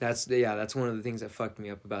 that's one of the things that fucked me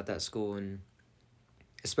up about that school, and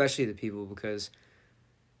especially the people, because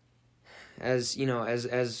as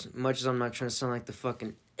much as I'm not trying to sound like the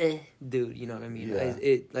fucking dude, you know what I mean? Yeah.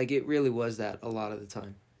 It really was that a lot of the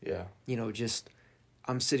time. Yeah. Just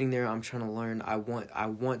I'm sitting there, I'm trying to learn. I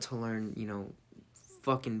want to learn,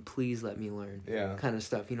 fucking please let me learn. Yeah. Kind of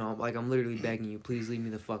stuff. I'm literally begging you, please leave me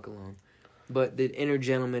the fuck alone. But the inner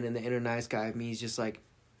gentleman and the inner nice guy of me is just like,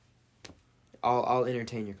 I'll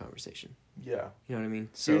entertain your conversation. Yeah. You know what I mean?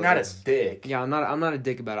 So you're not a dick. Yeah, I'm not a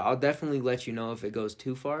dick about it. I'll definitely let you know if it goes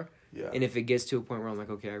too far. Yeah. And if it gets to a point where I'm like,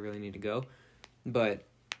 okay, I really need to go. But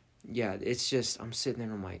yeah, it's just, I'm sitting there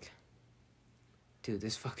and I'm like, dude,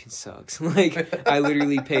 this fucking sucks. Like, I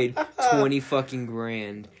literally paid 20 fucking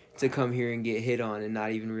grand to come here and get hit on and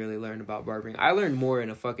not even really learn about barbering. I learned more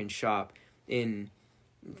in a fucking shop in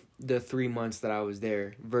the 3 months that I was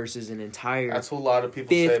there versus an entire That's what a lot of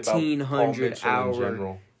people say about Paul 1,500 Mitchell hour. in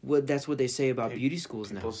general. Well, that's what they say about beauty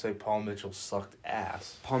schools now. People say Paul Mitchell sucked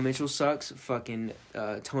ass. Paul Mitchell sucks. Fucking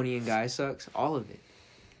Tony and Guy sucks. All of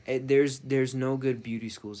it. There's no good beauty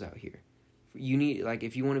schools out here. You need,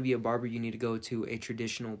 if you want to be a barber, you need to go to a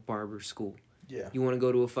traditional barber school. Yeah. You want to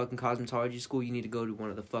go to a fucking cosmetology school, you need to go to one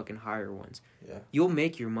of the fucking higher ones. Yeah. You'll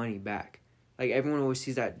make your money back. Everyone always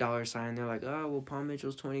sees that dollar sign. They're like, oh, well, Paul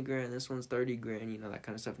Mitchell's 20 grand. This one's 30 grand. That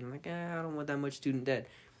kind of stuff. And I'm like, I don't want that much student debt.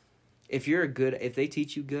 If they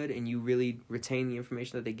teach you good and you really retain the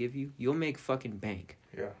information that they give you, you'll make fucking bank.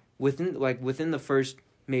 Yeah. Within the first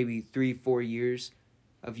maybe 3-4 years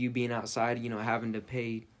of you being outside, having to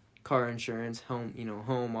pay car insurance,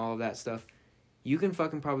 home, all of that stuff, you can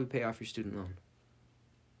fucking probably pay off your student loan.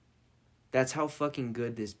 That's how fucking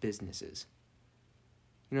good this business is.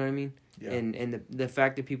 You know what I mean? Yeah. And the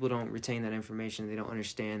fact that people don't retain that information, they don't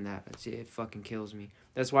understand that, it fucking kills me.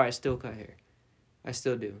 That's why I still cut hair. I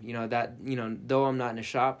still do. Though I'm not in a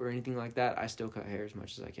shop or anything like that, I still cut hair as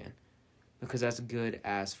much as I can. Because that's good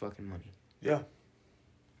ass fucking money. Yeah.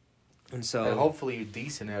 And so, and hopefully you're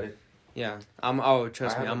decent at it. Yeah.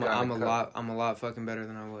 Trust me, I'm a lot fucking better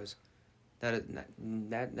than I was.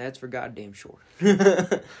 That's for goddamn sure.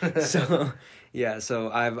 So, yeah,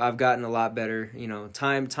 so I've gotten a lot better,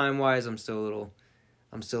 time wise I'm still a little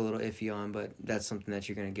iffy on, but that's something that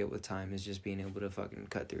you're going to get with time, is just being able to fucking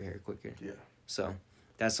cut through hair quicker. Yeah. So,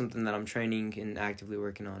 that's something that I'm training and actively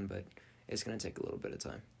working on, but it's going to take a little bit of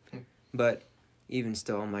time. But even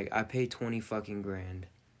still, I'm like, I paid 20 fucking grand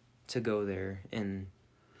to go there and,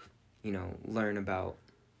 learn about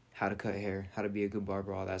how to cut hair, how to be a good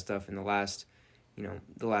barber, all that stuff. And the last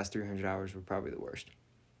 300 hours were probably the worst.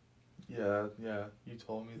 Yeah, you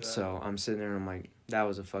told me that. So I'm sitting there and I'm like, that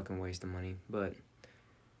was a fucking waste of money. But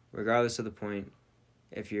regardless of the point,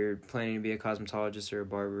 if you're planning to be a cosmetologist or a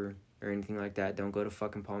barber or anything like that, don't go to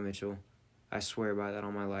fucking Paul Mitchell. I swear by that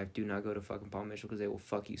on my life. Do not go to fucking Paul Mitchell because they will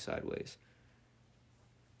fuck you sideways.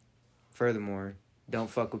 Furthermore, don't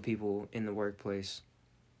fuck with people in the workplace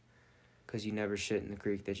because you never shit in the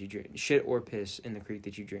creek that you drink. Shit or piss in the creek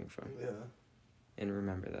that you drink from. Yeah. And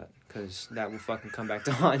remember that, because that will fucking come back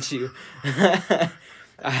to haunt you. I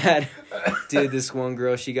had, this one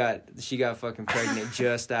girl, she got fucking pregnant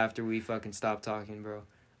just after we fucking stopped talking, bro.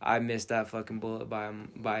 I missed that fucking bullet by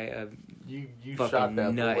a you fucking shot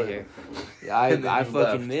that nut bullet. Here. I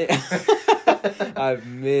fucking missed. I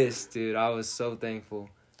missed, dude. I was so thankful,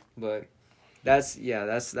 but that's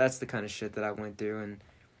the kind of shit that I went through, and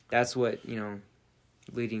that's what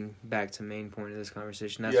leading back to main point of this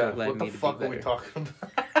conversation. That's what led me to be better. What the fuck are we talking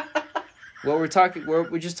about? Well,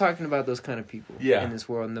 we're just talking about those kind of people in this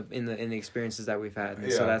world and in the experiences that we've had.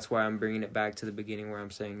 And so that's why I'm bringing it back to the beginning, where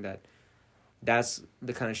I'm saying that that's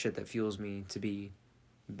the kind of shit that fuels me to be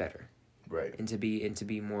better. Right. And to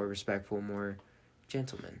be more respectful, more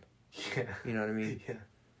gentleman. Yeah. You know what I mean? Yeah.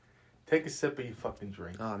 Take a sip of your fucking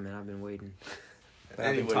drink. Oh man, I've been waiting. But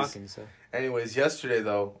I've been talking, so. Anyways, yesterday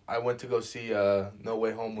though, I went to go see No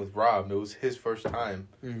Way Home with Rob. It was his first time.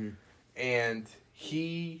 Mm-hmm. And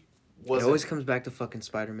he was. It always comes back to fucking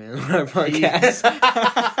Spider-Man on our podcast.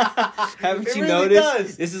 Haven't you really noticed?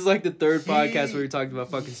 Does. This is like the third podcast where we talked about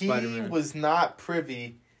fucking Spider-Man. He was not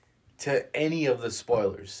privy to any of the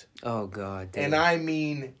spoilers. Oh god, dude. And I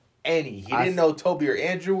mean any. He didn't know Toby or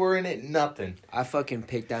Andrew were in it. Nothing. I fucking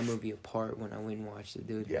picked that movie apart when I went and watched it,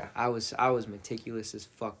 dude. Yeah. I was meticulous as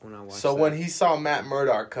fuck when I watched it. So when he saw Matt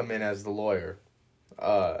Murdock come in as the lawyer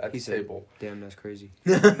at the table. Damn, that's crazy.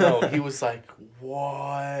 No, he was like,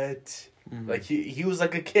 what? Mm-hmm. Like, he was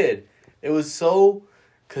like a kid. It was so...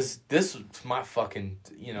 Because this was my fucking,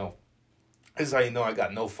 This is how you know I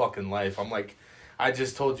got no fucking life. I'm like, I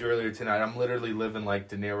just told you earlier tonight, I'm literally living like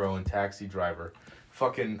De Niro in Taxi Driver.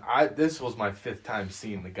 This was my 5th time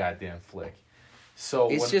seeing the goddamn flick. So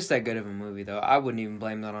it's just that good of a movie, though. I wouldn't even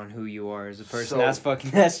blame that on who you are as a person.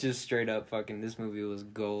 That's just straight up fucking, this movie was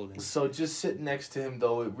golden. So just sitting next to him,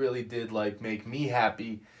 though, it really did, like, make me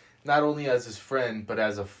happy, not only as his friend, but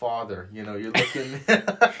as a father. You know, you're looking...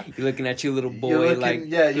 You're looking at your little boy, you're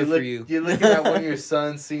looking at one of your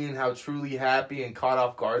sons, seeing how truly happy and caught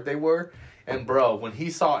off guard they were. And, bro, when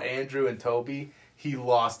he saw Andrew and Toby, he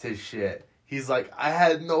lost his shit. He's like, I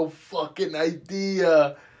had no fucking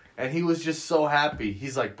idea. And he was just so happy.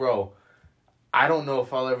 He's like, bro, I don't know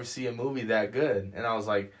if I'll ever see a movie that good. And I was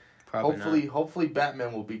like, hopefully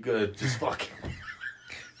Batman will be good. Just fucking...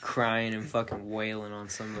 Crying and fucking wailing on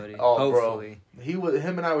somebody. Oh, hopefully. Bro.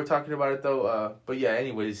 Him and I were talking about it, though. But yeah,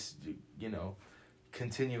 anyways, you know,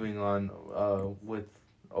 continuing on with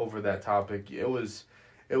over that topic, it was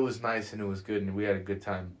nice and it was good and we had a good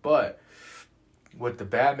time. But... with the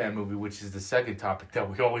Batman movie, which is the second topic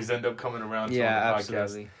that we always end up coming around to on the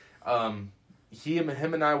podcast. Absolutely.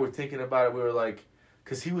 Him and I were thinking about it. We were like,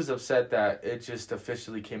 because he was upset that it just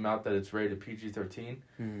officially came out that it's rated PG-13.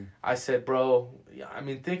 Mm. I said, bro, I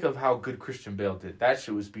mean, think of how good Christian Bale did. That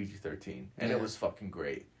shit was PG-13, and it was fucking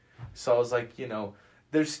great. So I was like, you know,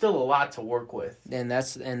 there's still a lot to work with. And that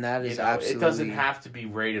is absolutely... It doesn't have to be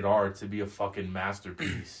rated R to be a fucking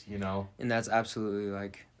masterpiece, you know? And that's absolutely,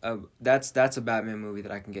 like... that's a Batman movie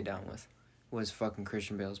that I can get down with. Was fucking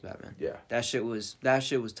Christian Bale's Batman. Yeah. That shit was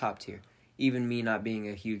top tier. Even me not being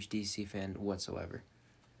a huge DC fan whatsoever.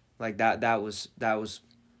 Like that was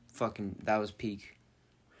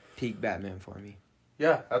peak Batman for me.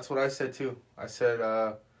 Yeah, that's what I said too. I said,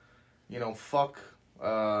 you know, fuck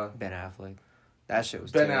Ben Affleck. That shit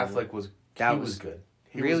was Ben terrible. Affleck was good.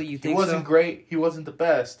 You think he wasn't great. He wasn't the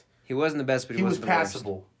best. He wasn't the best, but he was wasn't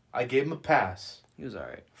passable. The worst. I gave him a pass. He was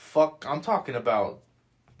alright. Fuck, I'm talking about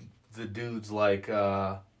the dudes like,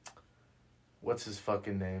 what's his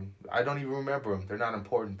fucking name? I don't even remember them. They're not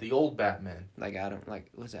important. The old Batman.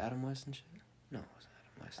 Was it Adam West and shit? No, it wasn't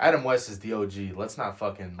Adam West. Adam West is the OG. Let's not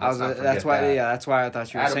forget that's why I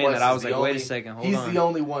thought you were saying that. I was like, wait a second, hold on. He's the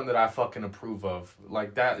only one that I fucking approve of.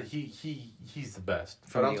 Like that, he's the best.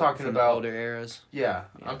 But I'm talking about the older eras. Yeah,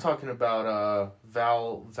 I'm talking about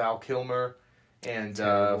Val Kilmer and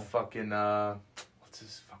fucking what's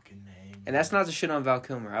his fucking name? And that's not the shit on Val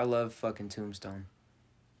Kilmer. I love fucking Tombstone.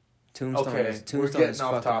 Tombstone we're getting is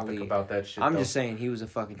off fucking topic elite. about that shit. I'm just saying he was a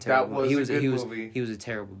fucking terrible. That was a good movie. He was a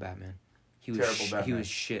terrible Batman. He was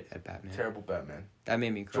shit at Batman. Terrible Batman. That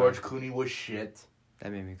made me cry. George Clooney was shit.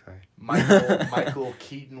 That made me cry. Michael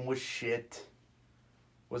Keaton was shit.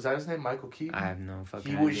 Was that his name, Michael Keaton? I have no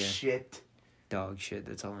fucking idea. He was shit. Dog shit.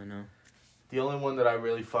 That's all I know. The only one that I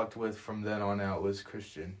really fucked with from then on out was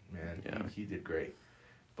Christian. Man, yeah. He did great.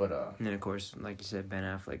 But and then of course, like you said, Ben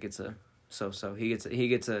Affleck. It's a so. He gets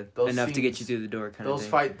enough scenes, to get you through the door kind of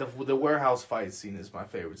thing. The warehouse fight scene is my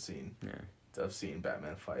favorite scene. Yeah. Of seeing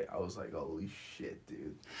Batman fight. I was like, holy shit,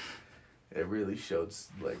 dude. It really showed,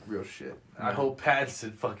 like, real shit. Yeah. I hope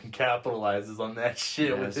Pattinson fucking capitalizes on that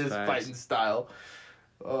shit with his fighting style.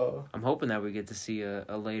 I'm hoping that we get to see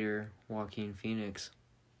a later Joaquin Phoenix.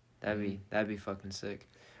 That'd be fucking sick.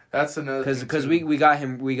 That's another thing, because we got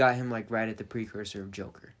him like right at the precursor of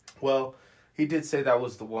Joker. Well, he did say that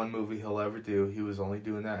was the one movie he'll ever do. He was only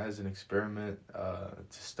doing that as an experiment to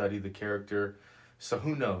study the character. So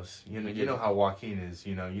who knows? You know how Joaquin is.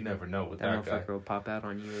 You know, you never know with that guy. That motherfucker will pop out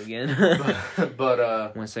on you again.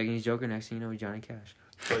 but 1 second he's Joker, next thing you know he's Johnny Cash.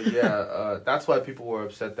 But yeah, that's why people were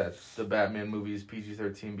upset that the Batman movie is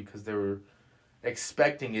PG-13 because they were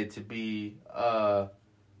expecting it to be,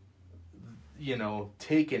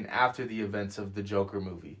 taken after the events of the Joker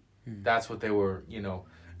movie. That's what they were,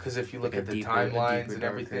 because if you look at the timelines and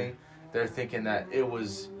everything, they're thinking that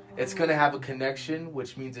it's going to have a connection,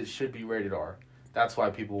 which means it should be rated R. That's why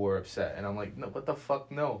people were upset. And I'm like, no, what the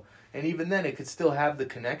fuck, no. And even then, it could still have the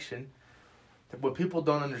connection. What people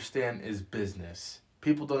don't understand is business.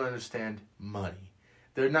 People don't understand money.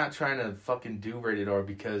 They're not trying to fucking do rated R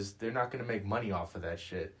because they're not going to make money off of that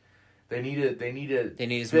shit. They need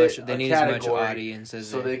as much audience as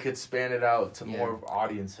so they could span it out to more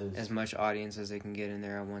audiences. As much audience as they can get in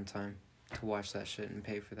there at one time to watch that shit and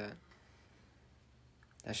pay for that.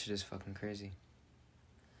 That shit is fucking crazy.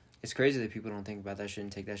 It's crazy that people don't think about that shit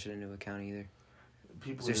and take that shit into account either.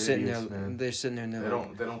 People they're sitting there, man. They're sitting there and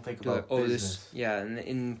they don't think about business.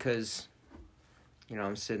 And because,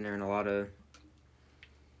 I'm sitting there and a lot of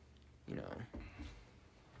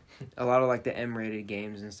like the M-rated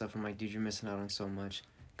games and stuff. I'm like, dude, you're missing out on so much.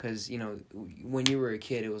 Because, when you were a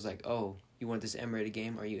kid, it was like, oh, you want this M-rated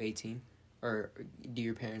game? Are you 18? Or do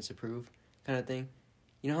your parents approve? Kind of thing.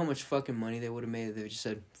 You know how much fucking money they would have made if they just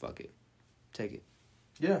said, fuck it. Take it.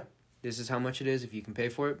 Yeah. This is how much it is. If you can pay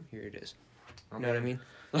for it, here it is. You know what I mean?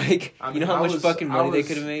 Like, you know how much fucking money they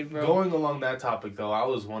could have made, bro? Going along that topic, though, I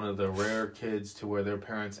was one of the rare kids to where their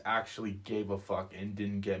parents actually gave a fuck and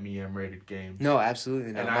didn't get me M-rated games. No,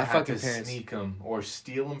 absolutely not. And I had to sneak them or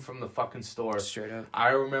steal them from the fucking store. Straight up.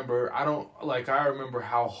 I remember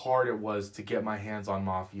how hard it was to get my hands on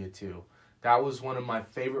Mafia 2. That was one of my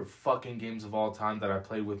favorite fucking games of all time that I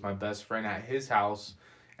played with my best friend at his house.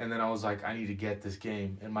 And then I was like, I need to get this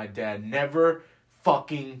game. And my dad never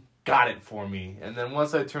fucking got it for me. And then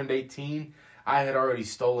once I turned 18, I had already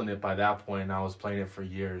stolen it by that point, and I was playing it for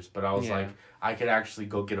years. But I was like, I could actually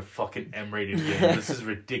go get a fucking M-rated game. This is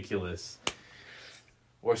ridiculous.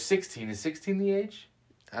 Or 16. Is 16 the age?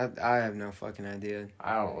 I have no fucking idea.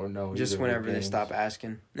 I don't know. Just whenever they stop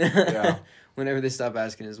asking. Yeah. Whenever they stop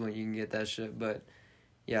asking is when you can get that shit. But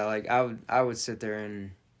yeah, like I would sit there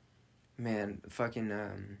and, man, fucking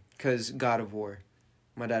cause God of War.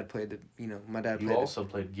 My dad played You also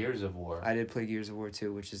played Gears of War. I did play Gears of War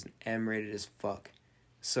too, which is M-rated as fuck.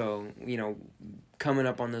 So, coming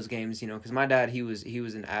up on those games, because my dad, he was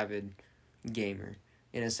an avid gamer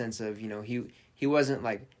in a sense of, he wasn't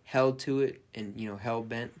like held to it and, hell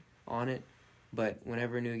bent on it. But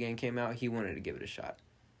whenever a new game came out, he wanted to give it a shot.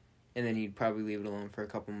 And then he'd probably leave it alone for a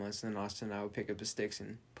couple months. And then Austin and I would pick up the sticks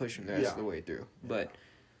and push him the rest of the way through. But,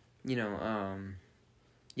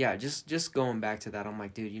 yeah, just going back to that, I'm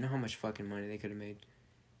like, dude, you know how much fucking money they could have made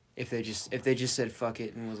if they just said fuck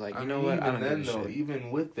it and was like, you know what, I don't give a shit. Even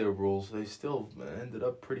with their rules, they still ended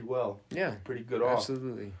up pretty well. Yeah, pretty good off.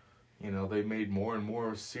 Absolutely. They made more and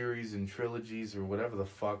more series and trilogies or whatever the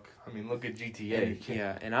fuck. I mean, look at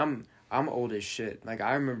GTA. And I'm old as shit. Like,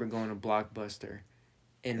 I remember going to Blockbuster.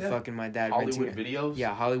 And fucking my dad Hollywood Videos?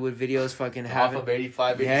 Yeah, Hollywood Videos fucking having... Off of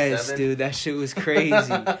 85, 87? Yes, dude, that shit was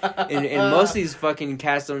crazy. and most of these fucking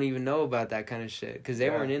cats don't even know about that kind of shit. Because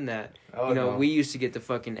they weren't in that. No. We used to get the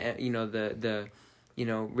fucking, the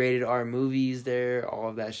rated R movies there, all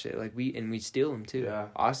of that shit. Like, we'd steal them, too. Yeah.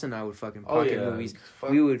 Austin and I would fucking pocket movies.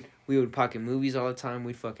 We would pocket movies all the time.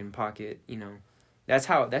 We'd fucking pocket, That's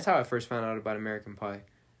how I first found out about American Pie.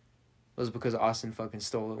 Was because Austin fucking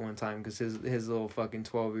stole it one time because his little fucking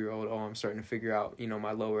 12-year-old, I'm starting to figure out,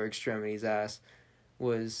 my lower extremities ass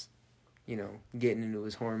was, getting into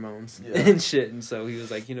his hormones and shit. And so he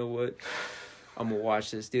was like, you know what? I'm going to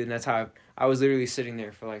watch this, dude. And that's how I was literally sitting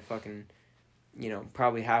there for like fucking,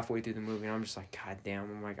 probably halfway through the movie. And I'm just like, God damn.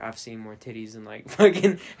 I'm like, I've seen more titties in like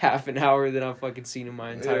fucking half an hour than I've fucking seen in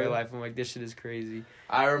my entire life. I'm like, this shit is crazy.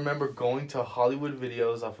 I remember going to Hollywood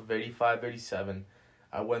Videos off of 85, 87.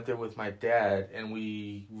 I went there with my dad, and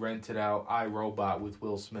we rented out iRobot with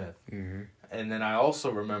Will Smith. Mm-hmm. And then I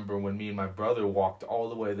also remember when me and my brother walked all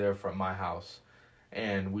the way there from my house,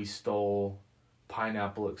 and we stole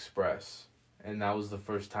Pineapple Express. And that was the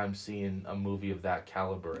first time seeing a movie of that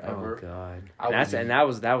caliber ever. Oh, God.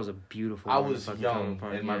 That was a beautiful I was young,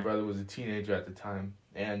 and my brother was a teenager at the time.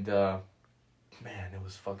 And, man, it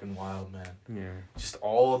was fucking wild, man. Yeah. Just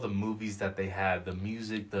all the movies that they had, the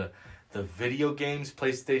music, the video games,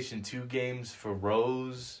 PlayStation 2 games for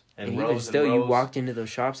rows and rows. Even still, you walked into those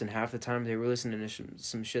shops and half the time they were listening to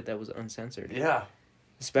some shit that was uncensored. Yeah.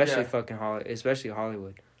 Especially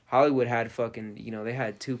Hollywood. Hollywood had fucking, they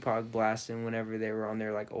had Tupac blasting whenever they were on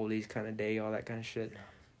their like oldies kind of day, all that kind of shit.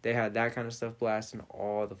 They had that kind of stuff blasting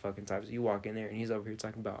all the fucking times. You walk in there and he's over here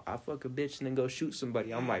talking about, I fuck a bitch and then go shoot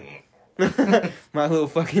somebody. I'm like, my little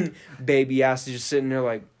fucking baby ass is just sitting there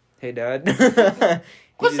like, hey, dad.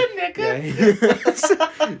 What's a nigga?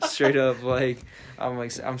 Yeah. Straight up, like,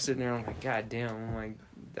 I'm sitting there, I'm like, God damn, I'm like,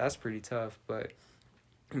 that's pretty tough. But,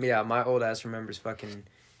 yeah, my old ass remembers fucking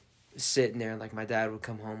sitting there, like, my dad would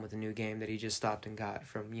come home with a new game that he just stopped and got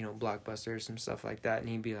from, Blockbuster or some stuff like that, and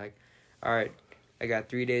he'd be like, all right, I got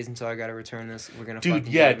 3 days until I gotta return this. We're gonna fucking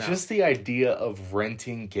get it out. Just the idea of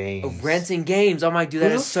renting games. I'm like, dude,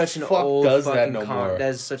 that is such an old fucking that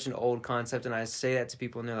is such an old concept, and I say that to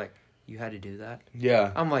people, and they're like, you had to do that?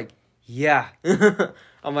 Yeah. I'm like, yeah.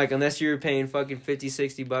 I'm like, unless you were paying fucking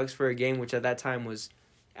 $50-$60 for a game, which at that time was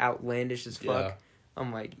outlandish as fuck. Yeah.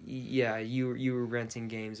 I'm like, yeah, you were renting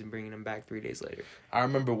games and bringing them back 3 days later. I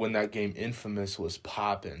remember when that game Infamous was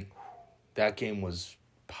popping. That game was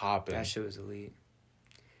popping. That shit was elite.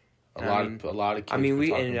 A lot of kids.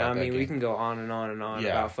 We can go on and on and on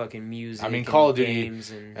about fucking music. I mean, Call of Duty,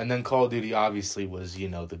 and then Call of Duty obviously was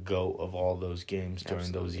the GOAT of all those games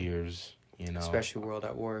during those years. Especially World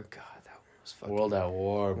at War. God, that one was fucking... World at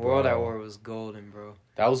War, bro. World at War was golden, bro.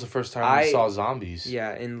 That was the first time we saw zombies.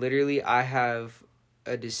 Yeah, and literally I have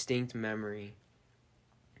a distinct memory.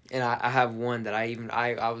 And I have one that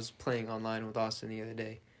I was playing online with Austin the other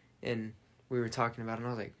day. And we were talking about it, and I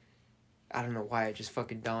was like, I don't know why it just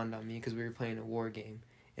fucking dawned on me, because we were playing a war game.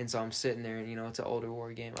 And so I'm sitting there, and, you know, it's an older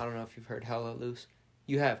war game. I don't know if you've heard Hell Let Loose.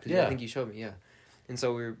 You have, because I think you showed me, yeah. And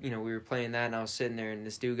so we were playing that, and I was sitting there, and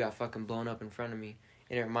this dude got fucking blown up in front of me.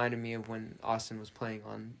 And it reminded me of when Austin was playing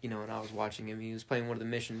on, you know, and I was watching him. He was playing one of the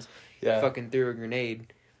missions. Yeah. He fucking threw a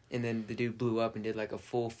grenade, and then the dude blew up and did, like, a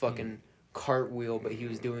full fucking cartwheel, but he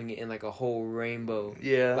was doing it in, like, a whole rainbow.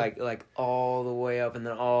 Yeah. Like all the way up and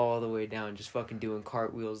then all the way down, just fucking doing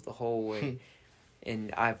cartwheels the whole way.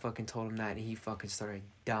 And I fucking told him that, and he fucking started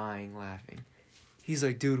dying laughing. He's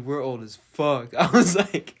like, dude, we're old as fuck. I was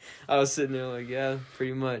sitting there like, yeah,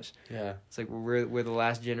 pretty much. Yeah. It's like, we're the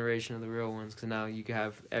last generation of the real ones, because now you can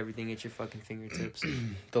have everything at your fucking fingertips.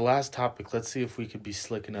 The last topic, let's see if we could be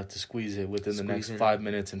slick enough to squeeze it within the next 5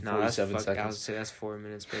 minutes and 47 seconds. I would say that's 4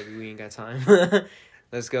 minutes, baby. We ain't got time.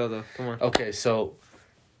 Let's go, though. Come on. Okay, so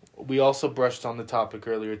we also brushed on the topic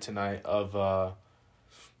earlier tonight of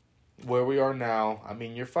where we are now. I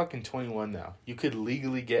mean, you're fucking 21 now. You could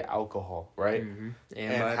legally get alcohol, right? Mm-hmm.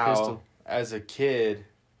 And buy a pistol. As a kid,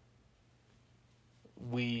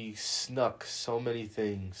 we snuck so many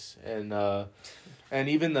things, and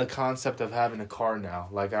even the concept of having a car now.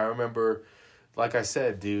 Like, I remember, like I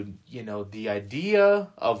said, dude, you know, the idea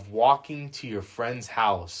of walking to your friend's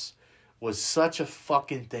house was such a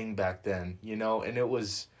fucking thing back then, you know, and it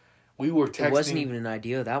was... We were texting... It wasn't even an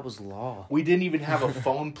idea. That was law. We didn't even have a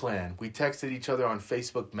phone plan. We texted each other on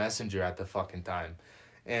Facebook Messenger at the fucking time.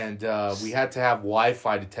 And we had to have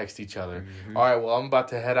Wi-Fi to text each other. Mm-hmm. All right, well, I'm about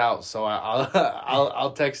to head out, so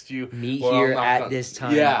I'll text you. Meet here at this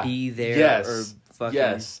time. Yeah. Be there. Yes. Or fucking...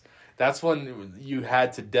 Yes. That's when you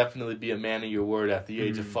had to definitely be a man of your word at the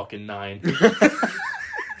age of fucking 9.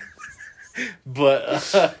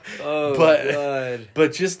 But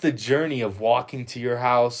but just the journey of walking to your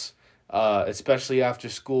house... especially after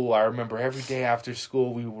school. I remember every day after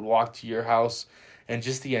school we would walk to your house, and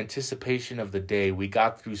just the anticipation of the day. We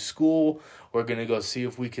got through school, we're going to go see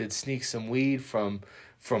if we could sneak some weed from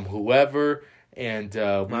whoever, and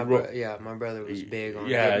my brother was big on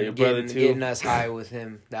getting us high with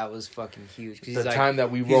him. That was fucking huge. The time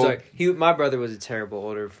that we rolled... my brother was a terrible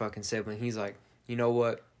older fucking sibling. He's like, you know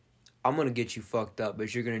what? I'm going to get you fucked up,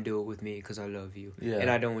 but you're going to do it with me because I love you. Yeah. And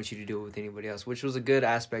I don't want you to do it with anybody else, which was a good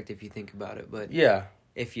aspect if you think about it. But yeah,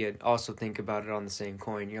 if you also think about it on the same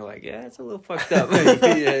coin, you're like, yeah, it's a little fucked up.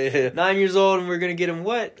 Yeah. 9 years old and we're going to get him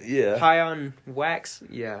what? Yeah. High on wax?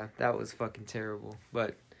 Yeah, that was fucking terrible.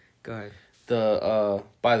 But go ahead.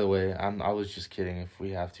 By the way, I was just kidding. If we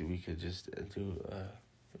have to, we could just do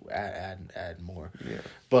add more. Yeah.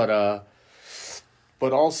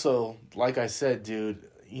 But also, like I said, dude,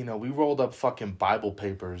 you know, we rolled up fucking Bible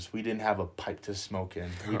papers. We didn't have a pipe to smoke in.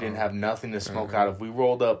 We didn't have nothing to smoke out of.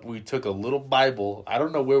 We took a little Bible. I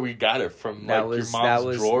don't know where we got it from, your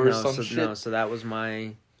mom's drawer or some shit. No, so that was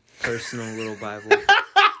my personal little Bible.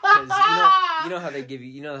 You know how they give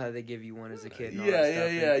you one as a kid. And all that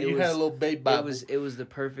stuff. Yeah. You had a little baby Bible. It was the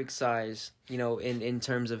perfect size, you know, in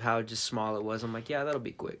terms of how just small it was. I'm like, yeah, that'll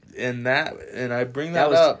be quick. And I bring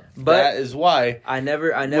that up. But that is why I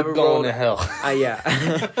never we're going to hell. Yeah,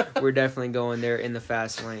 we're definitely going there in the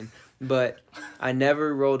fast lane. But I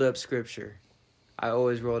never rolled up scripture. I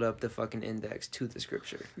always rolled up the fucking index to the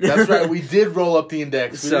scripture. That's right. We did roll up the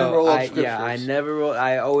index. We didn't roll up scriptures. Yeah, I never rolled.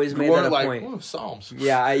 I always made that a point. Oh, Psalms.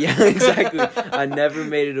 Yeah, exactly. I never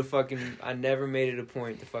made it a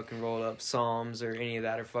point to fucking roll up Psalms or any of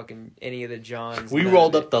that or fucking any of the Johns. We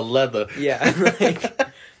rolled up the leather. Yeah, like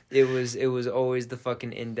it was always the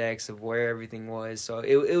fucking index of where everything was. So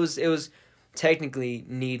it was technically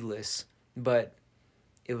needless, but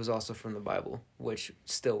it was also from the Bible, which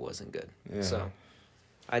still wasn't good. Yeah. So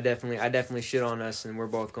I definitely shit on us, and we're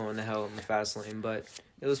both going to hell in the fast lane, but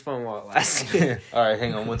it was fun while it lasted. All right,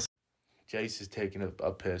 hang on. Jayce is taking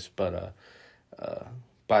a piss, but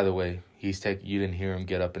by the way, you didn't hear him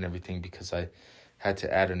get up and everything because I had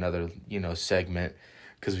to add another, segment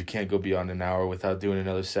because we can't go beyond an hour without doing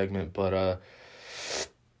another segment. But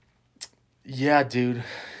yeah, dude,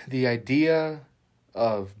 the idea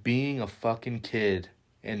of being a fucking kid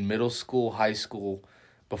in middle school, high school,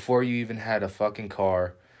 before you even had a fucking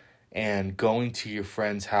car, and going to your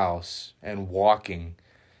friend's house and walking.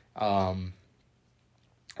 My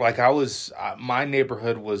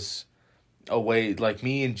neighborhood was away, like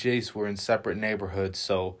me and Jayce were in separate neighborhoods,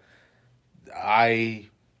 so I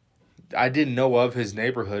didn't know of his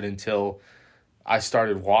neighborhood until I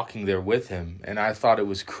started walking there with him, and I thought it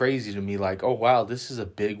was crazy to me, like, oh wow, this is a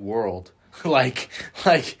big world. like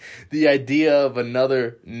the idea of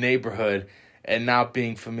another neighborhood and not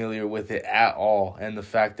being familiar with it at all, and the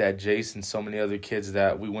fact that Jayce and so many other kids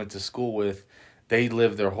that we went to school with, they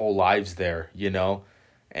lived their whole lives there, you know?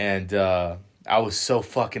 And I was so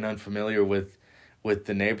fucking unfamiliar with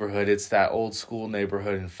the neighborhood. It's that old school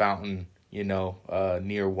neighborhood in Fountain, you know,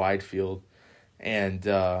 near Widefield. And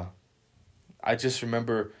I just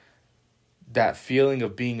remember that feeling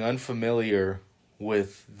of being unfamiliar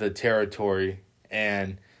with the territory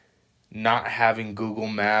and not having Google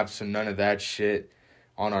Maps and none of that shit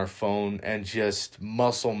on our phone, and just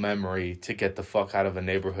muscle memory to get the fuck out of a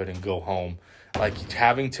neighborhood and go home. Like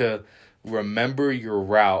having to remember your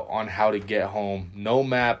route on how to get home. No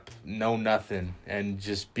map, no nothing. And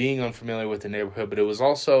just being unfamiliar with the neighborhood. But it was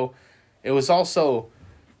also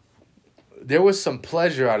there was some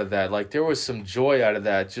pleasure out of that. Like, there was some joy out of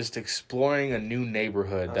that, just exploring a new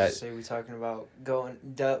neighborhood. We talking about going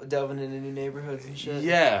delving into new neighborhoods and shit.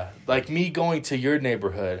 Yeah, like me going to your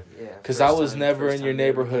neighborhood. Yeah, because I was never in your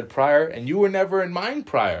neighborhood prior, and you were never in mine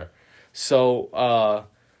prior. So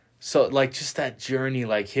like just that journey,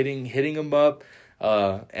 like hitting them up,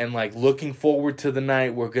 and like looking forward to the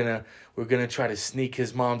night we're gonna try to sneak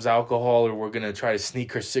his mom's alcohol, or we're gonna try to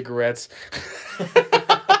sneak her cigarettes.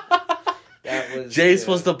 Jayce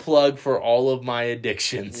was the plug for all of my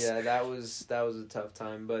addictions. Yeah, that was a tough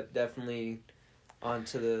time, but definitely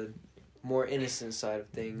onto the more innocent side of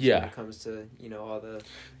things. Yeah. When it comes to, you know, all the...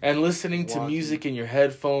 And listening to music in your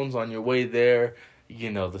headphones on your way there, you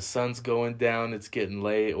know, the sun's going down, it's getting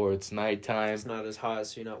late, or it's nighttime. It's not as hot,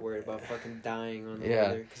 so you're not worried about fucking dying on the way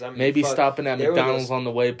weather. I mean, maybe stopping at McDonald's on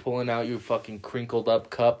the way, pulling out your fucking crinkled up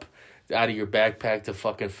cup out of your backpack to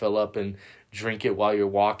fucking fill up and drink it while you're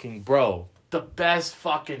walking. Bro, the best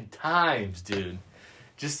fucking times, dude.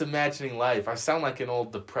 Just imagining life. I sound like an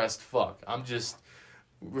old depressed fuck. I'm just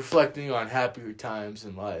reflecting on happier times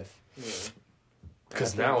in life. Yeah.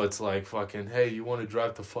 Because now it's like fucking, hey, you want to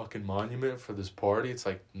drive to fucking Monument for this party? It's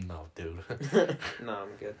like, no, dude. No, I'm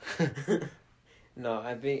good. No,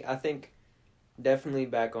 I think definitely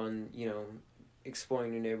back on, you know,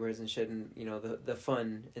 exploring new neighborhoods and shit, and, you know, the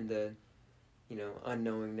fun and the, you know,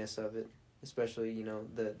 unknowingness of it. Especially, you know,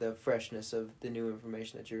 the freshness of the new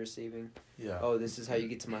information that you're receiving. Yeah. Oh, this is how you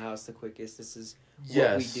get to my house the quickest. This is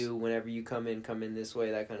what we do whenever you come in this way,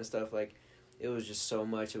 that kind of stuff. Like, it was just so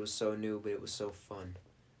much. It was so new, but it was so fun.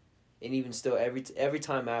 And even still, every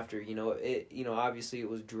time after, you know, obviously it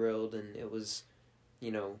was drilled, and it was, you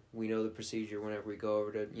know, we know the procedure whenever we go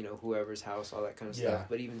over to, you know, whoever's house, all that kind of stuff.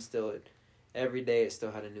 But even still, every day it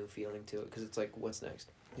still had a new feeling to it, because it's like, what's next?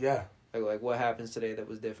 Yeah. Like what happens today that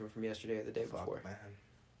was different from yesterday or the day before? Man.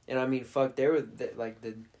 And I mean, there were the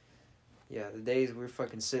days we were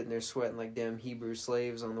fucking sitting there sweating like damn Hebrew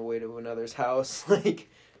slaves on the way to another's house, like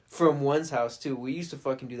from one's house too. We used to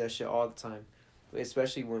fucking do that shit all the time,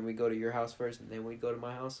 especially when we go to your house first and then we'd go to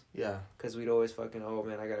my house. Yeah. Because we'd always fucking, oh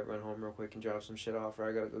man, I gotta run home real quick and drop some shit off, or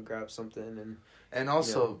I gotta go grab something. And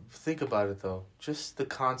also, you know, think about it though, just the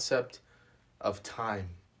concept of time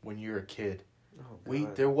when you're a kid. Oh,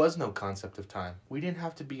 there was no concept of time. We didn't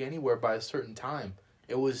have to be anywhere by a certain time.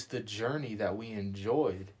 It was the journey that we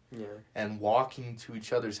enjoyed. Yeah. And walking to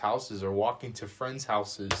each other's houses or walking to friends'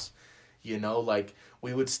 houses, you know, like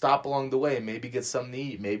we would stop along the way, maybe get something to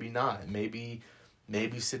eat, maybe not. Maybe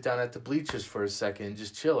sit down at the bleachers for a second and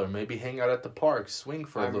just chill, or maybe hang out at the park, swing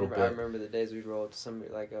for a little bit. I remember the days we'd roll up to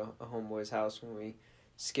somebody like a homeboy's house when we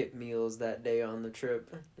skip meals that day on the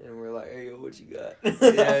trip, and we're like, hey, yo, what you got?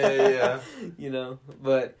 Yeah. You know,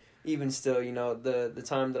 but even still, you know, the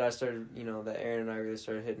time that I started, you know, that Aaron and I really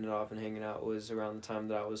started hitting it off and hanging out was around the time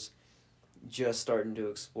that I was just starting to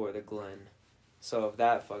explore the Glen. So if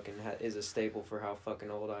that fucking is a staple for how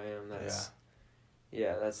fucking old I am, that's...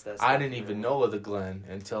 Yeah, that's. I didn't even know of the Glen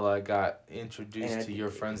until I got introduced to your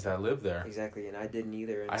friends that live there. Exactly, and I didn't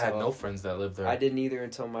either. I had no friends that lived there. I didn't either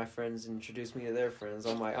until my friends introduced me to their friends.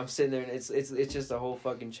 I'm sitting there, and it's just a whole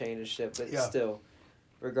fucking chain of shit. But still,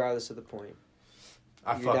 regardless of the point,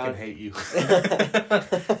 I fucking hate you.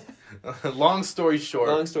 Long story short,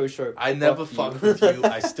 I never fucked with you.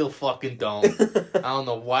 I still fucking don't. I don't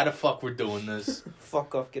know why the fuck we're doing this.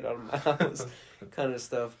 Fuck off, get out of my house, kind of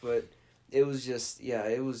stuff, but. It was just,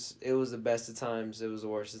 it was the best of times. It was the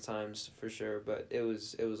worst of times for sure, but it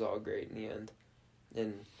was all great in the end,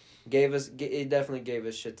 and it definitely gave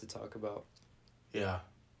us shit to talk about. Yeah,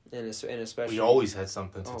 and especially we always had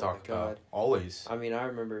something to talk about. Always. I mean, I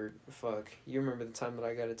remember, you remember the time that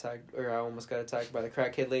I got attacked, or I almost got attacked by the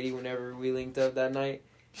crackhead lady whenever we linked up that night,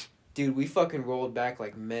 dude. We fucking rolled back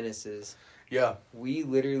like menaces. Yeah. We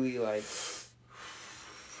literally, like...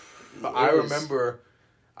 I remember,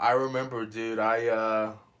 dude,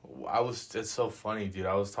 it's so funny, dude.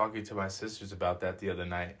 I was talking to my sisters about that the other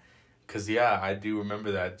night. Because, yeah, I do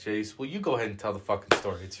remember that. Jayce, well, you go ahead and tell the fucking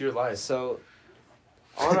story. It's your life. So,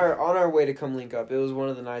 on our way to come link up, it was one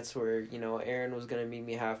of the nights where, you know, Aaron was going to meet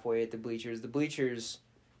me halfway at the bleachers. The bleachers,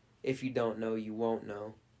 if you don't know, you won't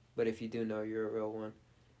know. But if you do know, you're a real one.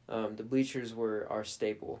 The bleachers were our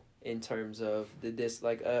staple in terms of a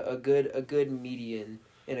good median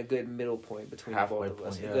and a good middle point between halfway both of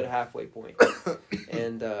us. Point, yeah. A good halfway point.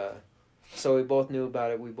 And so we both knew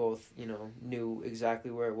about it. We both, you know, knew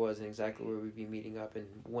exactly where it was and exactly where we'd be meeting up and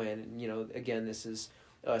when. And, you know, again, this is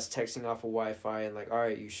us texting off of Wi-Fi and like, all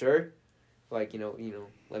right, you sure? Like, you know,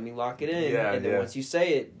 let me lock it in. Yeah, and then once you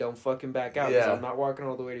say it, don't fucking back out. Because I'm not walking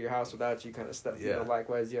all the way to your house without you kind of stuff. You know,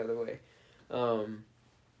 likewise the other way.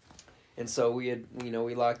 And so we had, you know,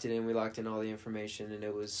 we locked it in. We locked in all the information, and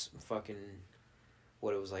it was fucking,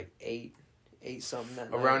 what, it was like 8 something that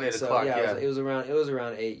around night. 8 o'clock, yeah. It was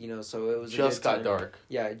around 8, you know, so it was just got dark.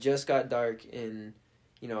 Yeah, it just got dark, and,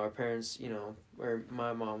 you know, our parents, you know, or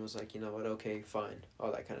my mom was like, you know what, okay, fine,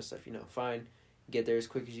 all that kind of stuff, you know, fine, get there as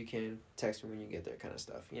quick as you can, text me when you get there kind of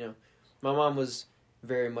stuff, you know. My mom was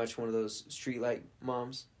very much one of those streetlight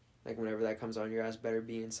moms, like whenever that comes on, your ass better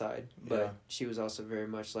be inside, but she was also very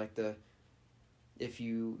much like if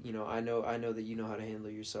you, you know, I know that you know how to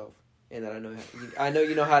handle yourself. And that I know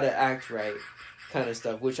you know how to act right, kind of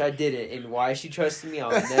stuff, which I didn't. And why she trusted me,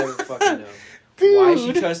 I'll never fucking know. Dude. Why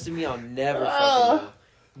she trusted me, I'll never fucking know.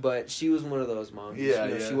 But she was one of those moms. Yeah,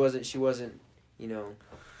 you know, She wasn't, you know,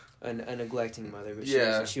 a neglecting mother, but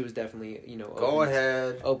she was definitely, you know,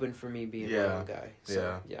 open for me being my own guy.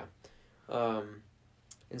 So, yeah.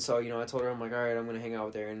 And so, you know, I told her, I'm like, all right, I'm gonna hang out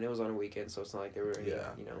with Aaron. And it was on a weekend, so it's not like there were any,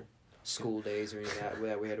 you know, school days or anything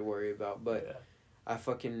that we had to worry about. But I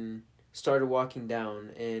fucking started walking down,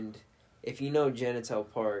 and if you know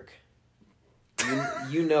Janitel Park,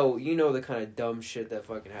 you know the kind of dumb shit that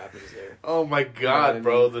fucking happens there. Oh my god, you know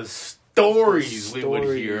bro, I mean? The stories we would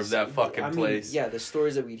hear of that fucking place. Yeah, the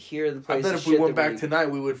stories that we'd hear of the place. I bet if we went back tonight,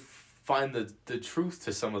 we would find the truth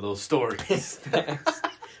to some of those stories.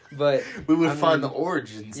 But we would find the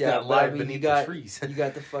origins that lie beneath the trees. You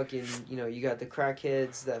got the fucking, you know, you got the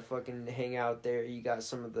crackheads that fucking hang out there. You got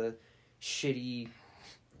some of the shitty,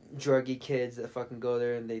 druggy kids that fucking go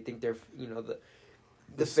there and they think they're, you know,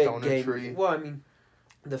 the fake gang. Tree. Well, I mean,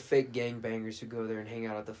 the fake gangbangers who go there and hang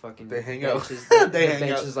out at the fucking benches. They hang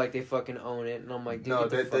benches out like they fucking own it, and I'm like, dude, no,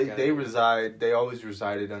 get the fuck out they reside. They always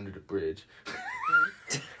resided under the bridge.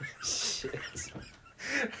 Shit.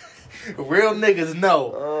 Real niggas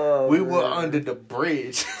know we were under the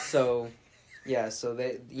bridge. So, yeah. So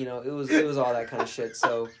they, you know, it was all that kind of shit.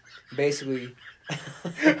 So, basically.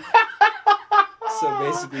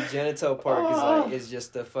 Janitel Park is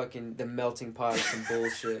just the melting pot of some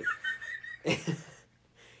bullshit.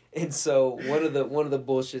 And so one of the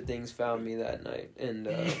bullshit things found me that night, and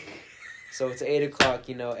so it's 8 o'clock.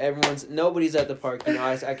 You know, nobody's at the park. You know,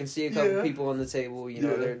 I can see a couple people on the table. You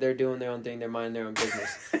know, they're doing their own thing. They're minding their own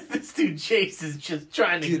business. This dude Jayce is just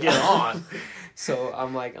trying to get on. So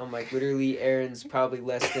I'm like, literally, Aaron's probably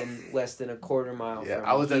less than a quarter mile. Yeah, from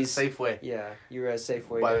I was at Safeway. Yeah, you were at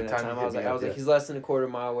Safeway during that time. I was like, he's less than a quarter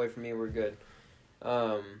mile away from me. We're good.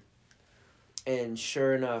 And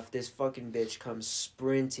sure enough, this fucking bitch comes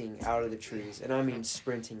sprinting out of the trees, and I mean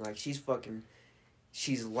sprinting, like she's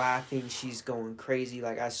laughing, she's going crazy.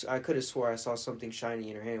 Like I could have swore I saw something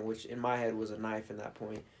shiny in her hand, which in my head was a knife in that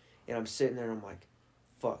point. And I'm sitting there and I'm like,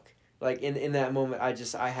 fuck. Like in that moment,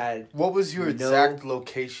 I had. What was your exact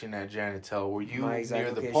location at Janitel? Were you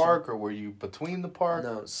near the park, or were you between the park?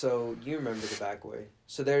 No, so you remember the back way.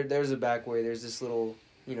 So there's a back way. There's this little,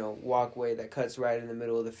 you know, walkway that cuts right in the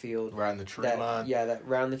middle of the field. Around the tree line. Yeah, that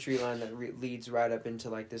round the tree line that leads right up into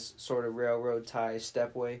like this sort of railroad tie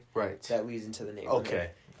stepway. Right. That leads into the neighborhood. Okay.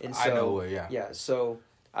 And so, I know where. Yeah. Yeah. So.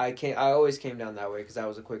 I always came down that way because that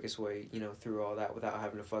was the quickest way, you know, through all that without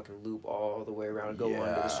having to fucking loop all the way around, go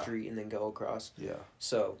under the street, and then go across. Yeah.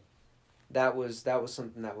 So, that was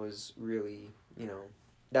something that was really, you know,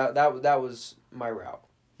 that was my route.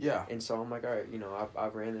 Yeah. And so I'm like, all right, you know,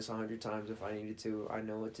 I've ran this 100 times if I needed to. I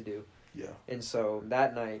know what to do. Yeah. And so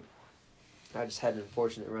that night, I just had an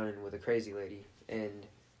unfortunate run-in with a crazy lady, and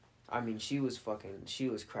I mean, she was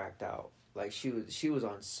cracked out. Like she was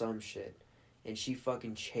on some shit. And she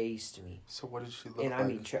fucking chased me. So what did she look like? And I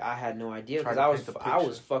mean, I had no idea because I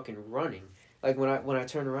was fucking running. Like when I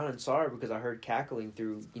turned around and saw her because I heard cackling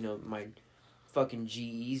through, you know, my fucking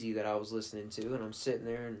G-Eazy that I was listening to, and I'm sitting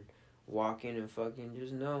there and walking and fucking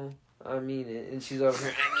just no. I mean, and she's over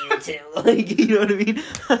here, I mean it too. Like, you know what I mean?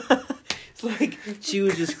 It's like, she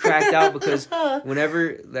was just cracked out because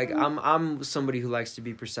whenever, like, I'm somebody who likes to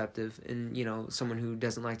be perceptive and, you know, someone who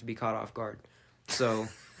doesn't like to be caught off guard. So,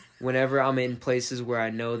 whenever I'm in places where I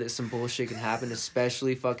know that some bullshit can happen,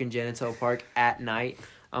 especially fucking Genital Park at night,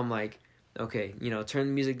 I'm like, okay, you know, turn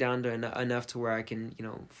the music down to enough to where I can, you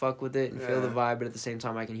know, fuck with it and feel the vibe, but at the same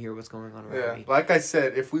time I can hear what's going on around me. Like I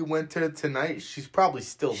said, if we went to tonight, she's probably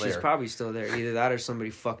still there. She's probably still there. Either that or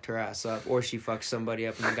somebody fucked her ass up, or she fucked somebody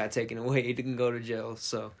up and then got taken away and go to jail.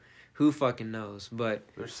 So, who fucking knows? But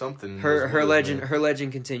there's something. Her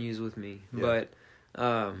legend continues with me. Yeah.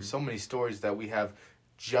 But so many stories that we have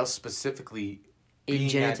just specifically. In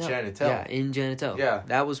Genital. Yeah, in Genital. Yeah.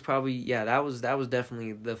 That was probably, that was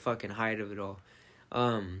definitely the fucking height of it all.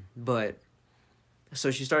 But,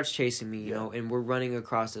 so she starts chasing me, you know, and we're running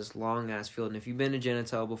across this long-ass field. And if you've been to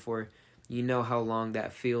Genital before, you know how long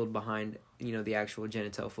that field behind, you know, the actual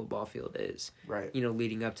Genital football field is. Right. You know,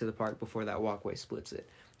 leading up to the park before that walkway splits it.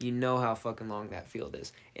 You know how fucking long that field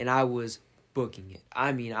is. And I was booking it.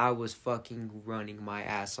 I mean, I was fucking running my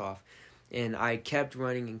ass off. And I kept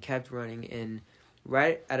running, and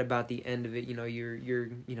right at about the end of it, you know, you're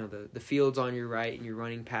you know, the field's on your right and you're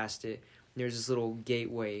running past it. There's this little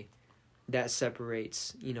gateway that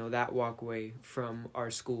separates, you know, that walkway from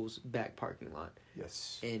our school's back parking lot.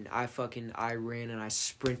 Yes. And I ran and I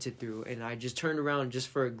sprinted through and I just turned around just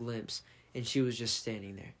for a glimpse and she was just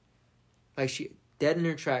standing there. Like, she dead in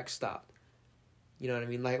her tracks, stopped. You know what I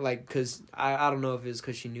mean? Like, cause I don't know if it was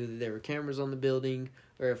cause she knew that there were cameras on the building,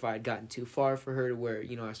 or if I had gotten too far for her to where,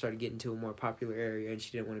 you know, I started getting to a more popular area and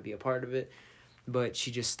she didn't want to be a part of it. But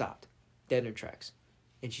she just stopped, dead in her tracks.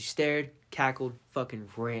 And she stared, cackled, fucking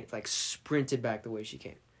ran, like sprinted back the way she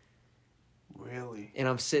came. Really? And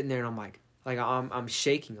I'm sitting there and I'm like I'm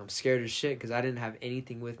shaking. I'm scared as shit because I didn't have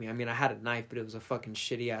anything with me. I mean, I had a knife, but it was a fucking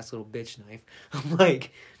shitty ass little bitch knife. I'm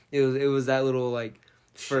like, it was that little like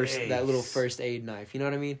first aid knife. You know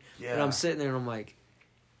what I mean? Yeah. And I'm sitting there and I'm like,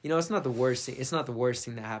 you know, it's not the worst thing. It's not the worst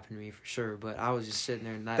thing that happened to me for sure. But I was just sitting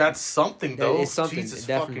there, and that's something though. It's something, Jesus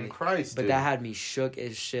definitely. Fucking Christ, but dude. that had me shook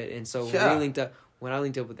as shit. And so when I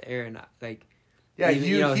linked up with Aaron, like, yeah,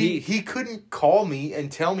 even, he couldn't call me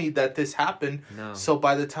and tell me that this happened. No. So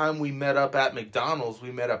by the time we met up at McDonald's,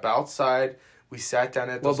 we met up outside. We sat down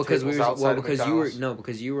at those tables outside of McDonald's.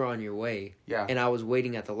 Because you were on your way. Yeah. And I was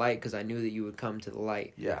waiting at the light because I knew that you would come to the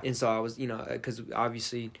light. Yeah. And so I was, you know, because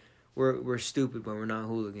obviously we're stupid when we're not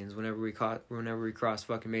hooligans. Whenever we cross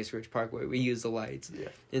fucking Mesa Ridge Parkway, we use the lights. Yeah.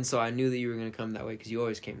 And so I knew that you were gonna come that way because you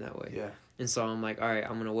always came that way. Yeah. And so I'm like, all right,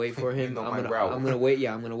 I'm gonna wait for him. I'm gonna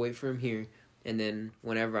wait for him here. And then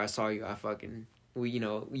whenever I saw you,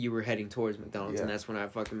 you were heading towards McDonald's, and that's when I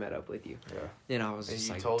fucking met up with you. Yeah. And I was just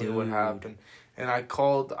like, told dude, me what happened. And I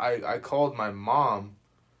called my mom,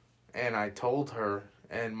 and I told her,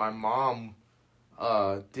 and my mom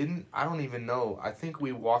I don't even know. I think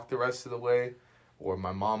we walked the rest of the way, or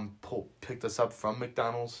my mom picked us up from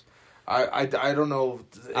McDonald's. I don't know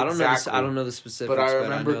exactly. I don't know the specifics. But I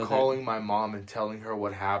remember calling my mom and telling her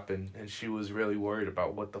what happened, and she was really worried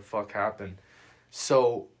about what the fuck happened.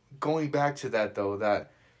 So, going back to that, though,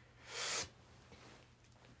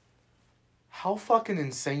 how fucking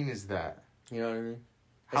insane is that? You know what I mean?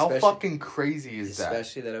 How fucking crazy is that?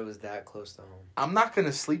 Especially that it was that close to home. I'm not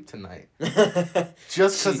gonna sleep tonight.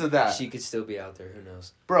 Just because of that. She could still be out there, who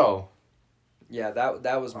knows? Bro. Yeah,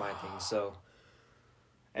 that was my thing, so.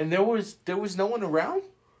 And there was no one around?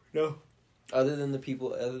 No. Other than the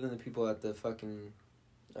people at the fucking,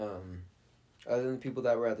 other than the people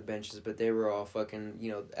that were at the benches, but they were all fucking, you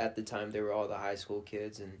know, at the time they were all the high school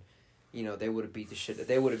kids, and, you know, they would have beat the shit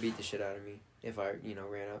out of me if I, you know,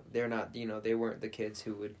 ran up. They're not, you know, they weren't the kids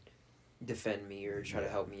who would defend me or try to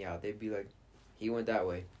help me out. They'd be like, he went that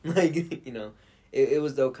way. Like, you know, it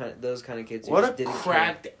was those kind of kids who just didn't care. What a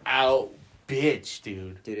cracked out bitch,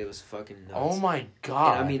 dude. Dude, it was fucking nuts. Oh my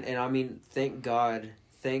God. And I mean, thank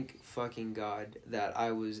fucking God that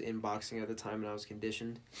I was in boxing at the time and I was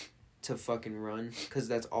conditioned to fucking run, because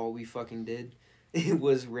that's all we fucking did. It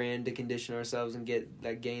was ran to condition ourselves and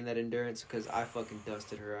gain that endurance, because I fucking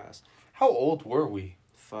dusted her ass. How old were we?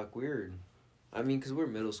 Fuck, weird. I mean, because we're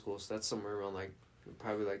middle school, so that's somewhere around, like,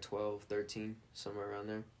 probably, like, 12, 13, somewhere around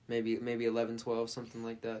there. Maybe 11, 12, something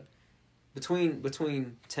like that.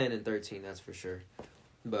 Between 10 and 13, that's for sure.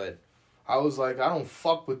 But I was like, I don't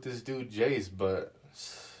fuck with this dude Jayce, but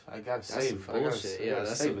I gotta save. Bullshit.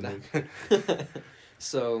 That's some bullshit.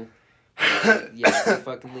 So, we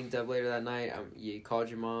fucking linked up later that night. You called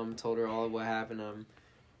your mom, told her all of what happened.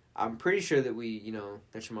 I'm pretty sure that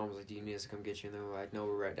that your mom was like, "Do you need us to come get you?" And they were like, "No,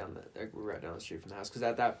 we're right down the street from the house." Because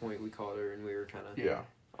at that point we called her and we were kind of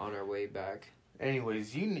on our way back.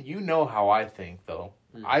 Anyways, you know how I think though.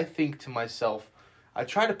 I think to myself, I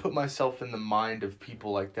try to put myself in the mind of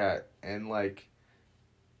people like that, and like,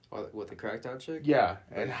 what, the cracked out chick? Yeah,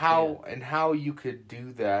 and how you could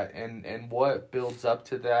do that, and what builds up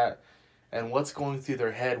to that, and what's going through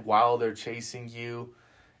their head while they're chasing you.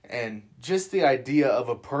 And just the idea of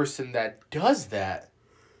a person that does that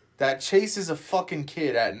chases a fucking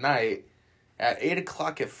kid at night, at 8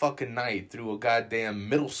 o'clock at fucking night through a goddamn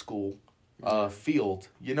middle school field.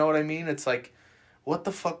 You know what I mean? It's like, what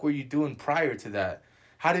the fuck were you doing prior to that?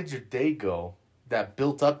 How did your day go that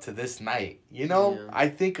built up to this night? You know? Yeah. I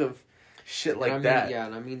think of shit like that. Yeah,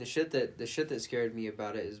 and I mean, the shit that scared me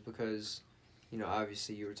about it is because,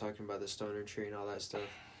 obviously you were talking about the stoner tree and all that stuff.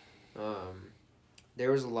 There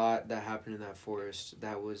was a lot that happened in that forest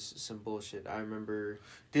that was some bullshit. I remember...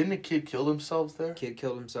 Didn't a kid kill himself there? Kid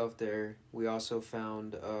killed himself there. We also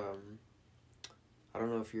found... I don't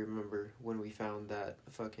know if you remember when we found that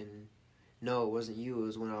fucking... No, it wasn't you. It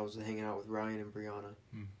was when I was hanging out with Ryan and Brianna.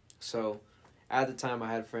 So, at the time,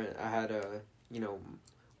 I had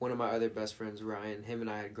one of my other best friends, Ryan. Him and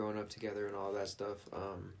I had grown up together and all that stuff.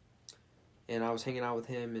 And I was hanging out with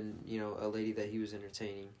him and, a lady that he was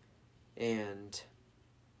entertaining. And...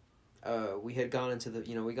 we had gone into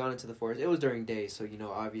the forest. It was during day, so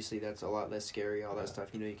obviously that's a lot less scary. All that stuff.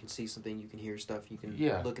 You can see something, you can hear stuff, you can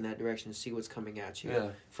look in that direction and see what's coming at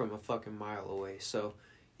you from a fucking mile away. So,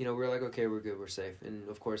 we're like, okay, we're good, we're safe. And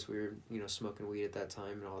of course, we were smoking weed at that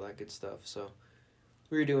time and all that good stuff. So,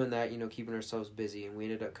 we were doing that, keeping ourselves busy, and we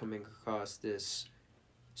ended up coming across this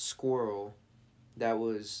squirrel that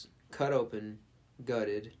was cut open,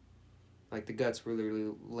 gutted, like the guts were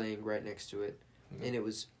literally laying right next to it, and it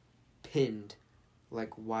was pinned,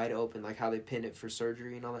 like wide open, like how they pin it for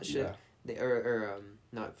surgery and all that shit. They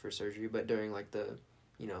not for surgery, but during like the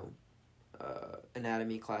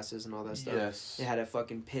anatomy classes and all that stuff. Yes. They had it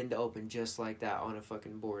fucking pinned open just like that on a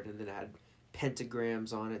fucking board, and then it had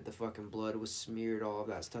pentagrams on it. The fucking blood was smeared, all of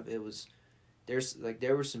that stuff. It was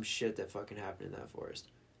there was some shit that fucking happened in that forest.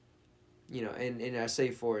 And I say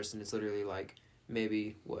forest, and it's literally like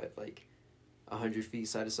maybe 100 feet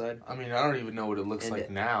side to side. I mean, I don't even know what it looks like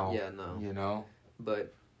now. Yeah, no.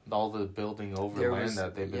 But all the building over land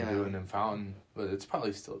that they've been doing in Fountain, but it's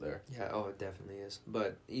probably still there. Yeah, it definitely is.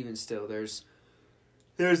 But even still, there's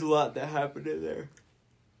a lot that happened in there.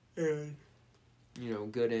 And,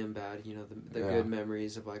 good and bad. The good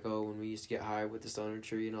memories of when we used to get high with the stoner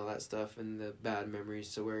tree and all that stuff, and the bad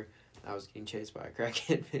memories to where I was getting chased by a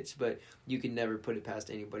crackhead bitch. But you can never put it past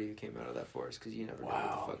anybody who came out of that forest, because you never know what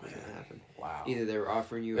the fuck was going to happen. Wow. Either they were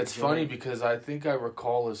offering you It's funny because I think I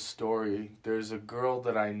recall a story. There's a girl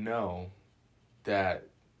that I know that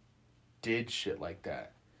did shit like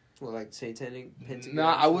that. Well, like satanic pentagrams?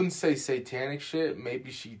 Nah, I wouldn't say satanic shit.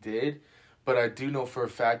 Maybe she did. But I do know for a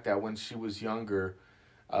fact that when she was younger,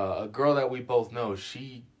 a girl that we both know,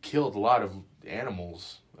 she killed a lot of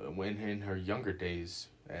animals in her younger days.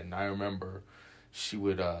 And I remember she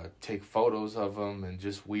would take photos of them and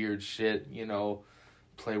just weird shit,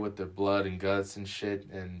 play with their blood and guts and shit,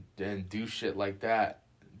 and do shit like that.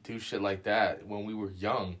 When we were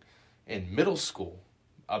young in middle school.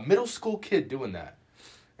 A middle school kid doing that.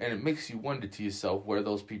 And it makes you wonder to yourself where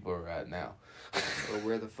those people are at now. Or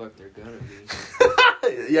where the fuck they're gonna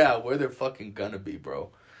be. Yeah, where they're fucking gonna be, bro.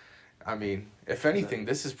 I mean, if anything,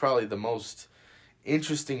 this is probably the most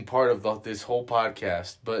interesting part of this whole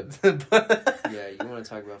podcast, but yeah, you want to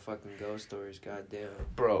talk about fucking ghost stories, goddamn.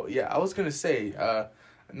 Bro, yeah, I was gonna say,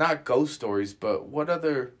 not ghost stories, but what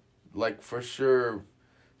other, for sure,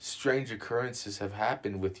 strange occurrences have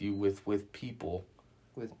happened with you with people?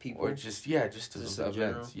 With people? Or just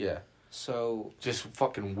events, yeah. So... Just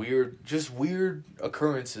fucking weird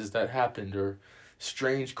occurrences that happened, or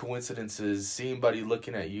strange coincidences, seeing somebody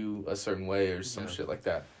looking at you a certain way, or some shit like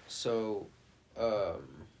that. So,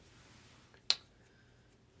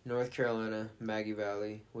 North Carolina, Maggie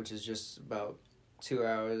Valley, which is just about 2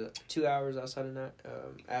 hours outside of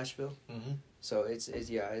Asheville. Mm-hmm. So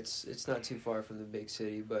it's not too far from the big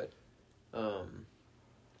city, but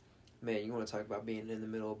man, you want to talk about being in the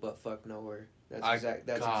middle of butt-fuck nowhere.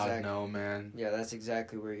 No, man. Yeah, that's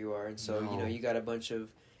exactly where you are. And so, you got a bunch of,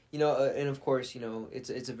 and of course,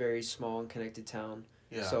 it's a very small and connected town.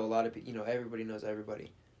 Yeah. So a lot of people, everybody knows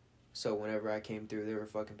everybody. So whenever I came through, there were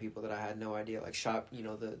fucking people that I had no idea, like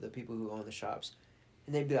the people who own the shops.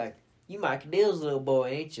 And they'd be like, "You Mike Dill's little boy,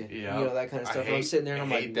 ain't you?" Yeah. That kind of stuff. And I'm sitting there and I'm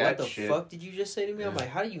like, "What the fuck did you just say to me?" Yeah. I'm like,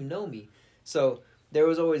 "How do you know me?" So there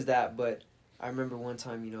was always that, but I remember one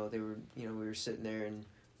time, we were sitting there and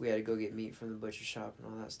we had to go get meat from the butcher shop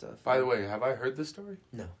and all that stuff. By the way, have I heard this story?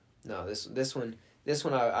 No, this one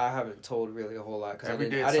I haven't told really a whole lot. Cause every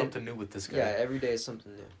day is something new with this guy. Yeah, every day is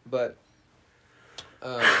something new. But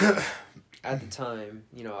at the time,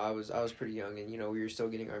 I was pretty young, and we were still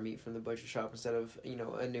getting our meat from the butcher shop instead of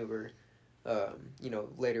a newer,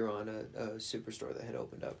 later on a superstore that had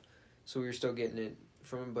opened up. So we were still getting it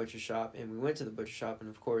from a butcher shop, and we went to the butcher shop, and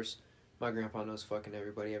of course, my grandpa knows fucking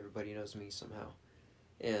everybody. Everybody knows me somehow,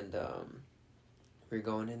 and we were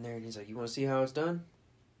going in there, and he's like, "You want to see how it's done?"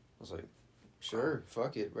 I was like, "Sure,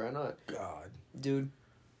 fuck it, why not?" God, dude,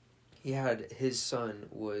 his son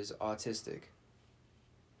was autistic.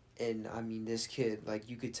 And, I mean, this kid, like,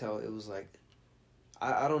 you could tell it was, like,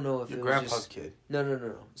 I don't know if your it grandpa's was just... kid.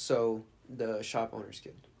 No. So, the shop owner's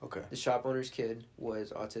kid. Okay. The shop owner's kid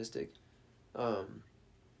was autistic. Because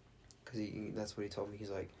that's what he told me.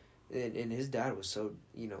 He's like... And his dad was so,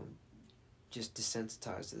 just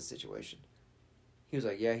desensitized to the situation. He was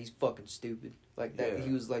like, yeah, he's fucking stupid. Like, that. Yeah.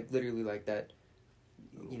 He was, like, literally like that.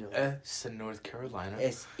 It's in North Carolina.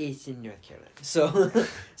 It's in North Carolina.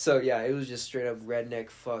 So yeah, it was just straight up redneck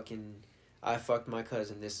fucking. I fucked my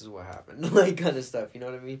cousin. This is what happened, like kind of stuff. You know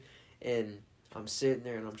what I mean? And I'm sitting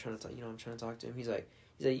there and I'm trying to talk to him. He's like,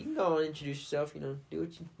 you can go and introduce yourself. Do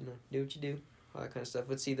what you do, all that kind of stuff.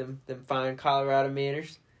 Let's see them fine Colorado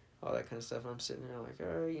manners, all that kind of stuff. I'm sitting there like, all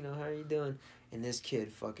right, how are you doing? And this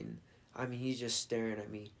kid fucking, I mean, he's just staring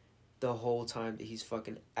at me, the whole time that he's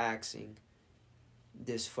fucking axing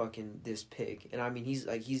this pig. And I mean, he's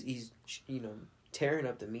tearing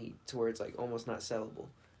up the meat to where it's like almost not sellable.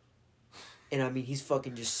 And I mean, he's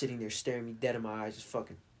fucking just sitting there staring me dead in my eyes, just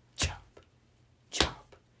fucking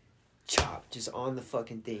chop, just on the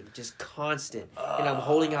fucking thing, just constant. And I'm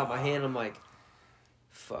holding out my hand, I'm like,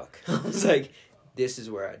 fuck. I was like, this is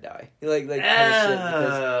where I die. Like kind of shit.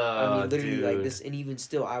 Because, I mean, literally, dude. Like this, and even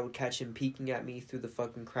still, I would catch him peeking at me through the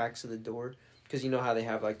fucking cracks of the door. Because you know how they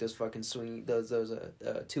have, like, those fucking those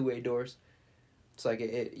two-way doors? It's like,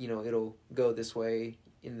 it'll go this way,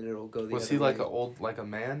 and then it'll go the other way. Was he, like, a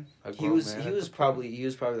man? He was probably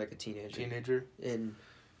like a teenager. Teenager?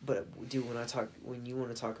 But, dude, when you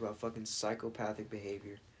want to talk about fucking psychopathic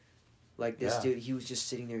behavior, like, this dude, he was just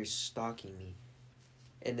sitting there stalking me.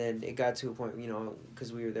 And then it got to a point,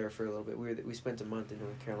 because we were there for a little bit. We spent a month in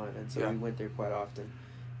North Carolina, and so we went there quite often.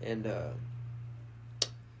 And,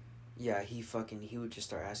 yeah, he would just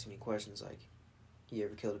start asking me questions like, you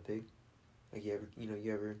ever killed a pig? Like, you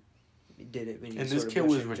ever did it? And this kid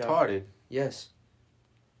was retarded. Yes.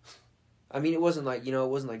 I mean, it wasn't like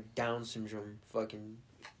Down syndrome fucking,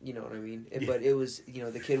 you know what I mean? But it was,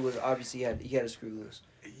 the kid was obviously, he had a screw loose.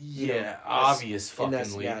 Obvious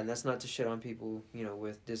fucking. And that's not to shit on people,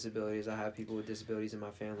 with disabilities. I have people with disabilities in my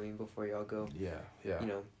family, and before y'all go. Yeah.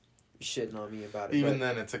 Shitting on me about it. Even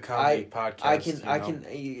then, it's a comedy podcast.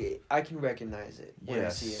 I can recognize it when I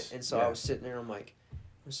see it. And so I was sitting there, like,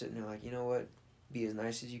 you know what? Be as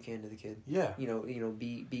nice as you can to the kid. Yeah.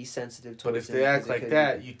 Be sensitive to. But if they act like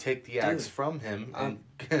that, you take the axe from him. I'm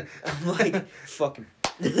like, fucking.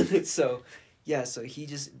 So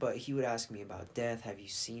he would ask me about death. Have you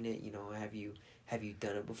seen it? Have you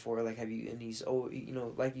done it before? Like, have you? And he's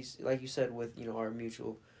like you said with our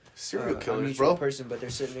mutual. Serial killers, bro. Person, but they're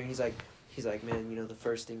sitting there. He's like, man, the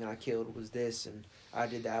first thing I killed was this, and I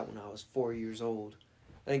did that when I was 4 years old.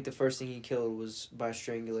 I think the first thing he killed was by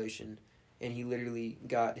strangulation, and he literally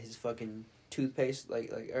got his fucking toothpaste,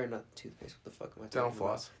 or not toothpaste. What the fuck am I talking about? Dental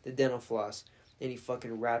floss. The dental floss, and he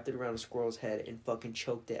fucking wrapped it around a squirrel's head and fucking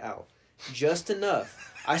choked it out, just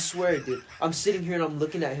enough. I swear, dude. I'm sitting here and I'm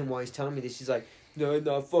looking at him while he's telling me this. He's like,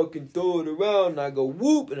 no, fucking throw it around, and I go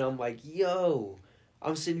whoop, and I'm like, yo.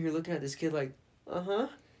 I'm sitting here looking at this kid like,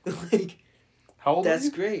 like, how old? That's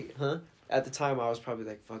great, huh? At the time, I was probably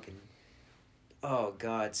like fucking, oh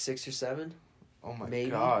god, 6 or 7. Oh my maybe.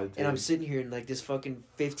 God! Dude. And I'm sitting here and like this fucking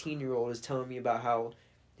 15-year-old is telling me about how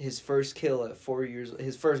his first kill at 4 years,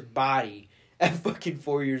 his first body at fucking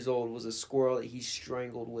 4 years old was a squirrel that he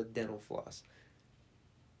strangled with dental floss.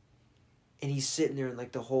 And he's sitting there and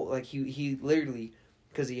like the whole he literally,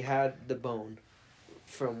 because he had the bone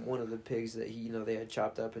from one of the pigs that they had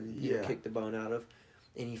chopped up and kicked the bone out of,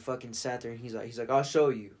 and he fucking sat there and he's like I'll show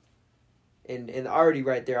you, and already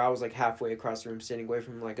right there I was like halfway across the room standing away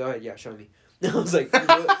from him like, go ahead, yeah, show me. I was like,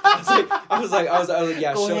 I was like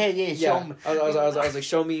yeah, go ahead, show me. I was like,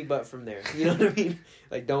 show me, but from there, you know what I mean?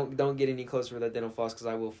 Like don't get any closer with that dental floss because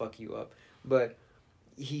I will fuck you up. But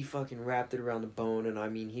he fucking wrapped it around the bone, and I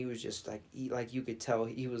mean he was just like you could tell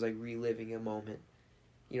he was like reliving a moment.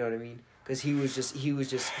 You know what I mean? Because he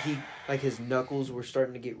like his knuckles were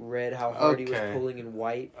starting to get red, how hard he was pulling in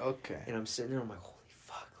white. Okay. And I'm sitting there, I'm like, holy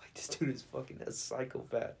fuck, like this dude is fucking a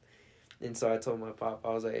psychopath. And so I told my pop, I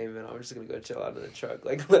was like, hey man, I'm just gonna go chill out in the truck.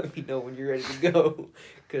 Like, let me know when you're ready to go.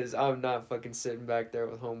 Because I'm not fucking sitting back there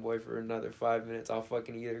with homeboy for another 5 minutes. I'll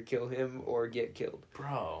fucking either kill him or get killed.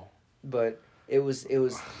 Bro. But it was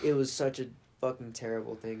such a fucking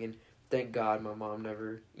terrible thing. And thank God my mom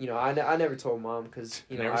never, I never told mom because,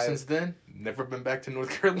 since then? Never been back to North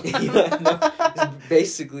Carolina? Yeah, no,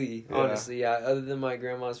 basically, honestly, yeah. Other than my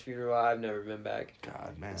grandma's funeral, I've never been back.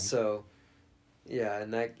 God, man. So, yeah,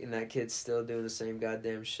 and that kid's still doing the same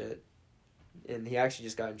goddamn shit. And he actually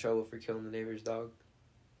just got in trouble for killing the neighbor's dog,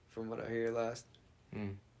 from what I hear last.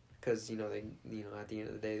 Because, they at the end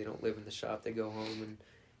of the day, they don't live in the shop. They go home, and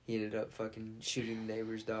he ended up fucking shooting the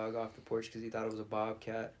neighbor's dog off the porch because he thought it was a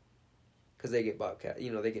bobcat. Because they get bobcat,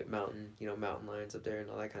 they get mountain lions up there and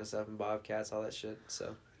all that kind of stuff, and bobcats, all that shit,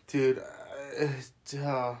 so. Dude,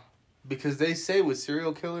 because they say with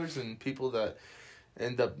serial killers and people that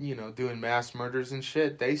end up, doing mass murders and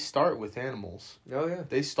shit, they start with animals. Oh, yeah.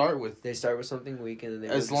 They start with something weak and then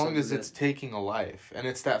they as long as it's taking a life. And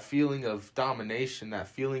it's that feeling of domination, that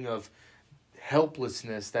feeling of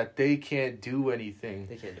helplessness, that they can't do anything.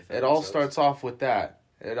 They can't defend It all themselves. starts off with that.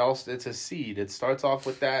 It's a seed. It starts off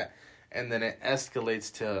with that. And then it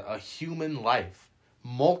escalates to a human life,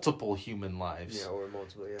 multiple human lives. Yeah, or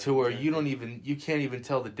multiple, yeah. To where you can't even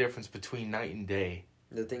tell the difference between night and day.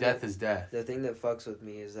 Death is death. The thing that fucks with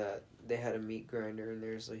me is that they had a meat grinder in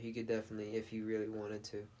there, so he could definitely, if he really wanted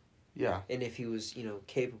to. Yeah. And if he was,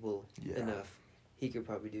 capable enough, he could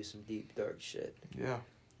probably do some deep, dark shit. Yeah.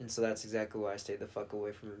 And so that's exactly why I stayed the fuck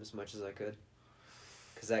away from him as much as I could.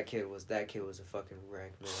 Because that kid was a fucking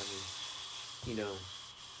wreck, man. I mean, oh,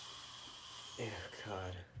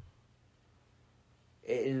 God.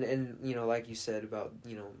 And like you said about,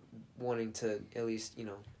 wanting to at least,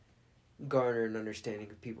 garner an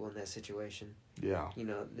understanding of people in that situation. Yeah.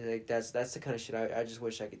 Like that's the kind of shit I just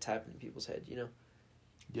wish I could tap into people's head,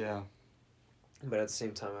 Yeah. But at the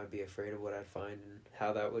same time, I'd be afraid of what I'd find and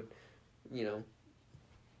how that would,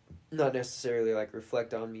 not necessarily, like,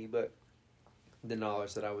 reflect on me, but the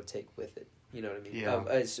knowledge that I would take with it. You know what I mean? Yeah.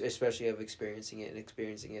 Especially of experiencing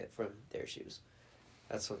it from their shoes.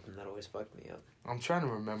 That's something that always fucked me up. I'm trying to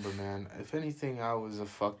remember, man. If anything, I was a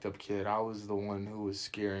fucked up kid. I was the one who was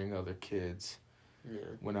scaring other kids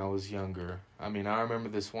when I was younger. I mean, I remember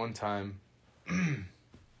this one time.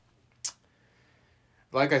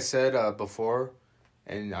 Like I said before,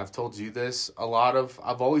 and I've told you this,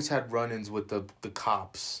 I've always had run-ins with the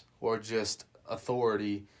cops or just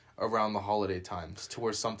authority around the holiday times to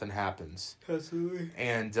where something happens. Absolutely.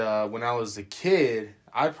 And when I was a kid,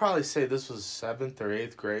 I'd probably say this was 7th or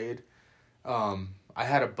 8th grade. I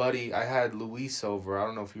had a buddy, I had Luis over. I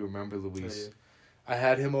don't know if you remember Luis. I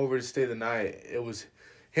had him over to stay the night. It was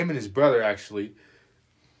him and his brother, actually.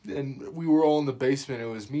 And we were all in the basement. It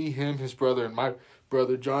was me, him, his brother, and my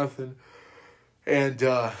brother, Jonathan. And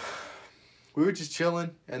we were just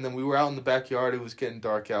chilling. And then we were out in the backyard. It was getting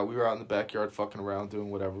dark out. We were out in the backyard fucking around, doing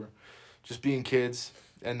whatever. Just being kids.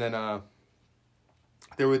 And then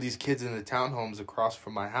there were these kids in the townhomes across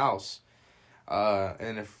from my house.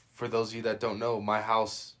 And for those of you that don't know, my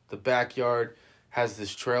house, the backyard has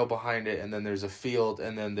this trail behind it, and then there's a field,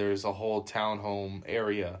 and then there's a whole townhome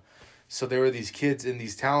area. So there were these kids in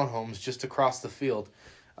these townhomes just across the field,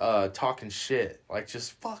 talking shit, like,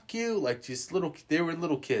 just fuck you, like, just they were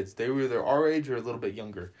little kids. They were either our age or a little bit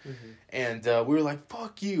younger. Mm-hmm. And we were like,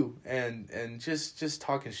 fuck you, and just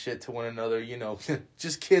talking shit to one another,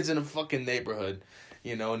 just kids in a fucking neighborhood.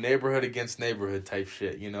 Neighborhood against neighborhood type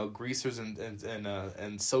shit, greasers and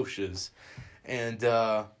socias.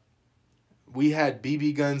 And we had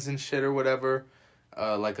BB guns and shit or whatever.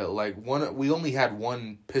 We only had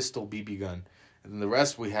one pistol BB gun. And the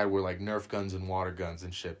rest we had were like Nerf guns and water guns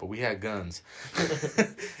and shit, but we had guns.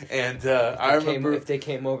 And I remember if they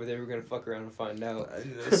came over, they were gonna fuck around and find out.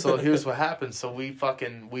 So here's what happened. So we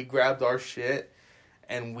grabbed our shit.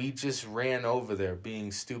 And we just ran over there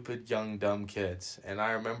being stupid, young, dumb kids. And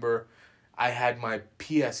I remember I had my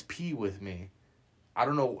PSP with me. I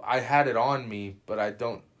don't know, I had it on me, but I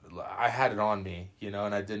had it on me, and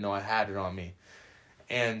I didn't know I had it on me.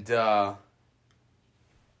 And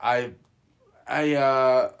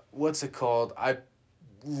what's it called?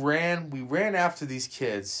 We ran after these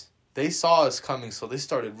kids. They saw us coming, so they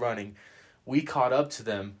started running. We caught up to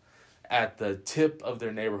them at the tip of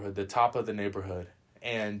their neighborhood, the top of the neighborhood.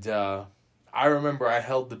 And I remember I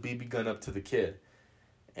held the BB gun up to the kid.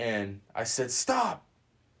 And I said, stop!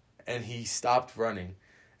 And he stopped running.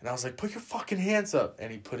 And I was like, put your fucking hands up.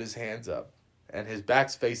 And he put his hands up. And his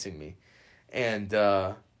back's facing me. And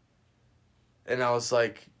I was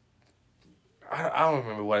like, I don't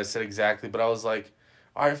remember what I said exactly, but I was like,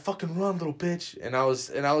 all right, fucking run, little bitch. And I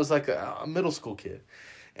was like a middle school kid.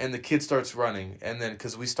 And the kid starts running. And then,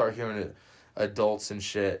 because we start hearing adults and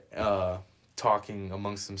shit talking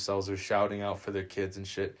amongst themselves or shouting out for their kids and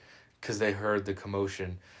shit because they heard the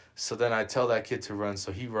commotion. So then I tell that kid to run,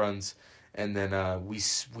 so he runs. And then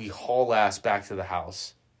we haul ass back to the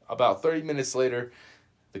house. About 30 minutes later,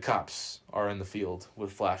 the cops are in the field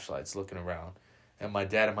with flashlights looking around. And my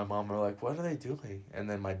dad and my mom are like, what are they doing? And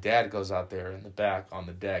then my dad goes out there in the back on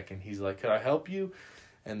the deck, and he's like, can I help you?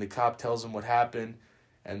 And the cop tells him what happened.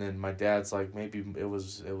 And then my dad's like, maybe it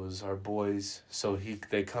was our boys. So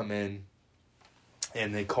they come in,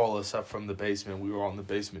 and they call us up from the basement. We were all in the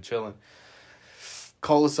basement chilling.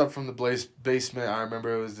 Call us up from the basement. I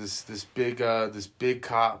remember it was this big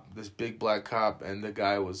cop, this big black cop, and the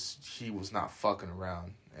guy was not fucking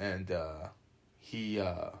around. And he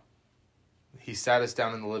sat us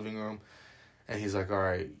down in the living room, and he's like, all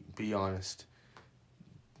right, be honest.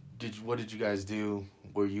 What did you guys do?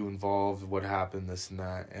 Were you involved? What happened? This and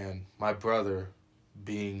that. And my brother,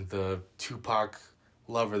 being the Tupac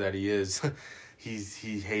lover that he is,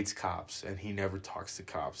 he hates cops, and he never talks to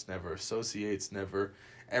cops, never associates, never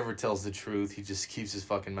ever tells the truth. He just keeps his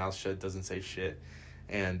fucking mouth shut, doesn't say shit.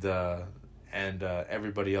 And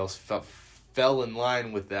everybody else fell in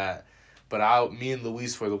line with that. But me and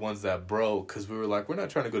Luis were the ones that broke, because we were like, we're not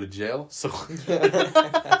trying to go to jail. So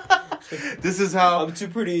this is how... I'm too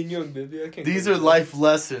pretty and young, baby. I can't. These are life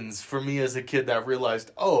lessons for me as a kid that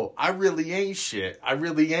realized, oh, I really ain't shit. I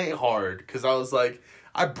really ain't hard. Because I was like,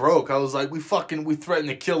 I broke. I was like, we threatened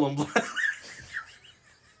to kill him.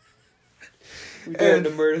 We threatened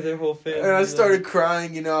to murder their whole family. And I started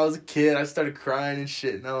crying, I was a kid. I started crying and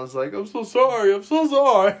shit. And I was like, I'm so sorry.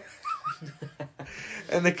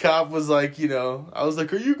 And the cop was like, I was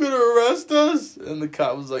like, are you going to arrest us? And the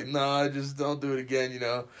cop was like, nah, just don't do it again,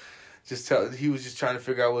 He was just trying to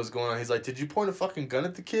figure out what was going on. He's like, did you point a fucking gun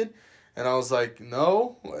at the kid? And I was like,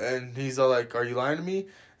 no. And he's all like, are you lying to me?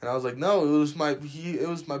 And I was like, no, it was my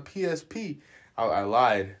PSP. I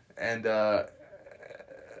lied. And the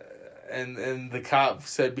cop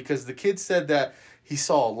said, because the kid said that he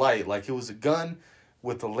saw a light, like it was a gun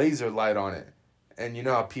with a laser light on it. And you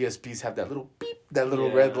know how PSPs have that little beep, that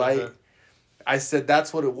little red light? Uh-huh. I said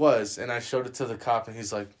that's what it was, and I showed it to the cop, and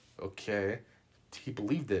he's like, okay. He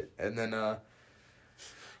believed it. And then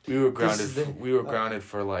we were grounded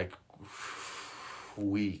for like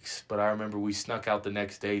weeks. But I remember we snuck out the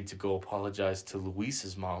next day to go apologize to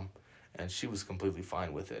Luis's mom, and she was completely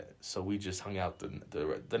fine with it. So we just hung out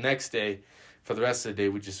the next day. For the rest of the day,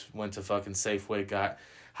 we just went to fucking Safeway, got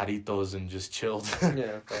Jarritos, and just chilled.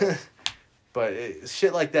 Yeah. But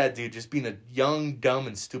shit like that, dude, just being a young, dumb,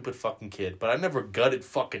 and stupid fucking kid. But I never gutted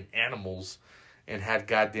fucking animals and had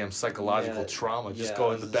goddamn psychological trauma. Just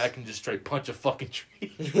go in the back and just straight punch a fucking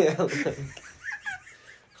tree. Yeah.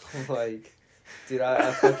 Like, dude,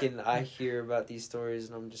 I hear about these stories,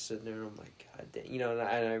 and I'm just sitting there, and I'm like, God damn. And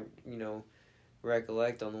I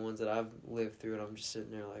recollect on the ones that I've lived through, and I'm just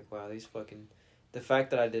sitting there like, wow, these fucking... The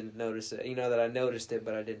fact that I didn't notice it, that I noticed it,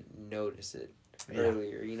 but I didn't notice it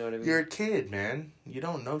earlier, you know what I mean? You're a kid, man. You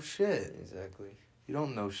don't know shit. Exactly. You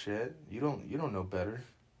don't know shit. You don't know better.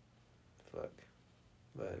 Fuck.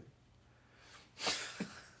 But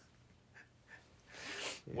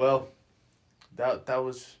well, that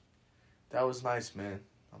was nice, man.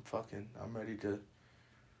 I'm ready to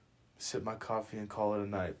sip my coffee and call it a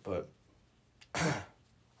night, but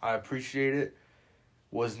I appreciate it.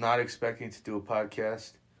 Was not expecting to do a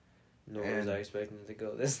podcast. Nor was I expecting it to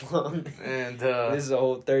go this long. And this is a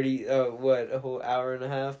whole a whole hour and a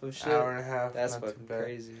half of shit. Hour and a half. That's fucking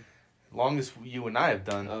crazy. Longest you and I have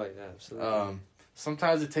done. Oh yeah, absolutely.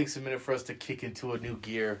 Sometimes it takes a minute for us to kick into a new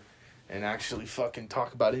gear and actually fucking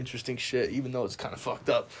talk about interesting shit, even though it's kind of fucked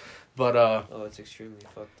up. But it's extremely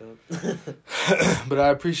fucked up. But I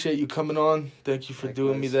appreciate you coming on. Thank you for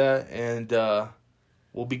doing me that, and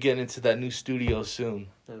we'll be getting into that new studio soon.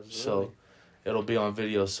 Absolutely. So it'll be on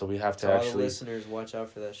video, so we have to all the listeners, watch out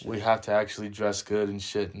for that shit. We have to actually dress good and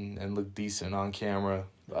shit and look decent on camera.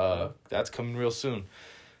 That's coming real soon.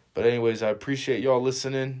 But anyways, I appreciate y'all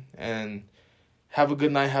listening, and have a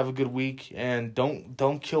good night, have a good week, and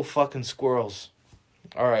don't kill fucking squirrels.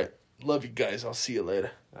 All right. Love you guys. I'll see you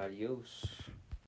later. Adios.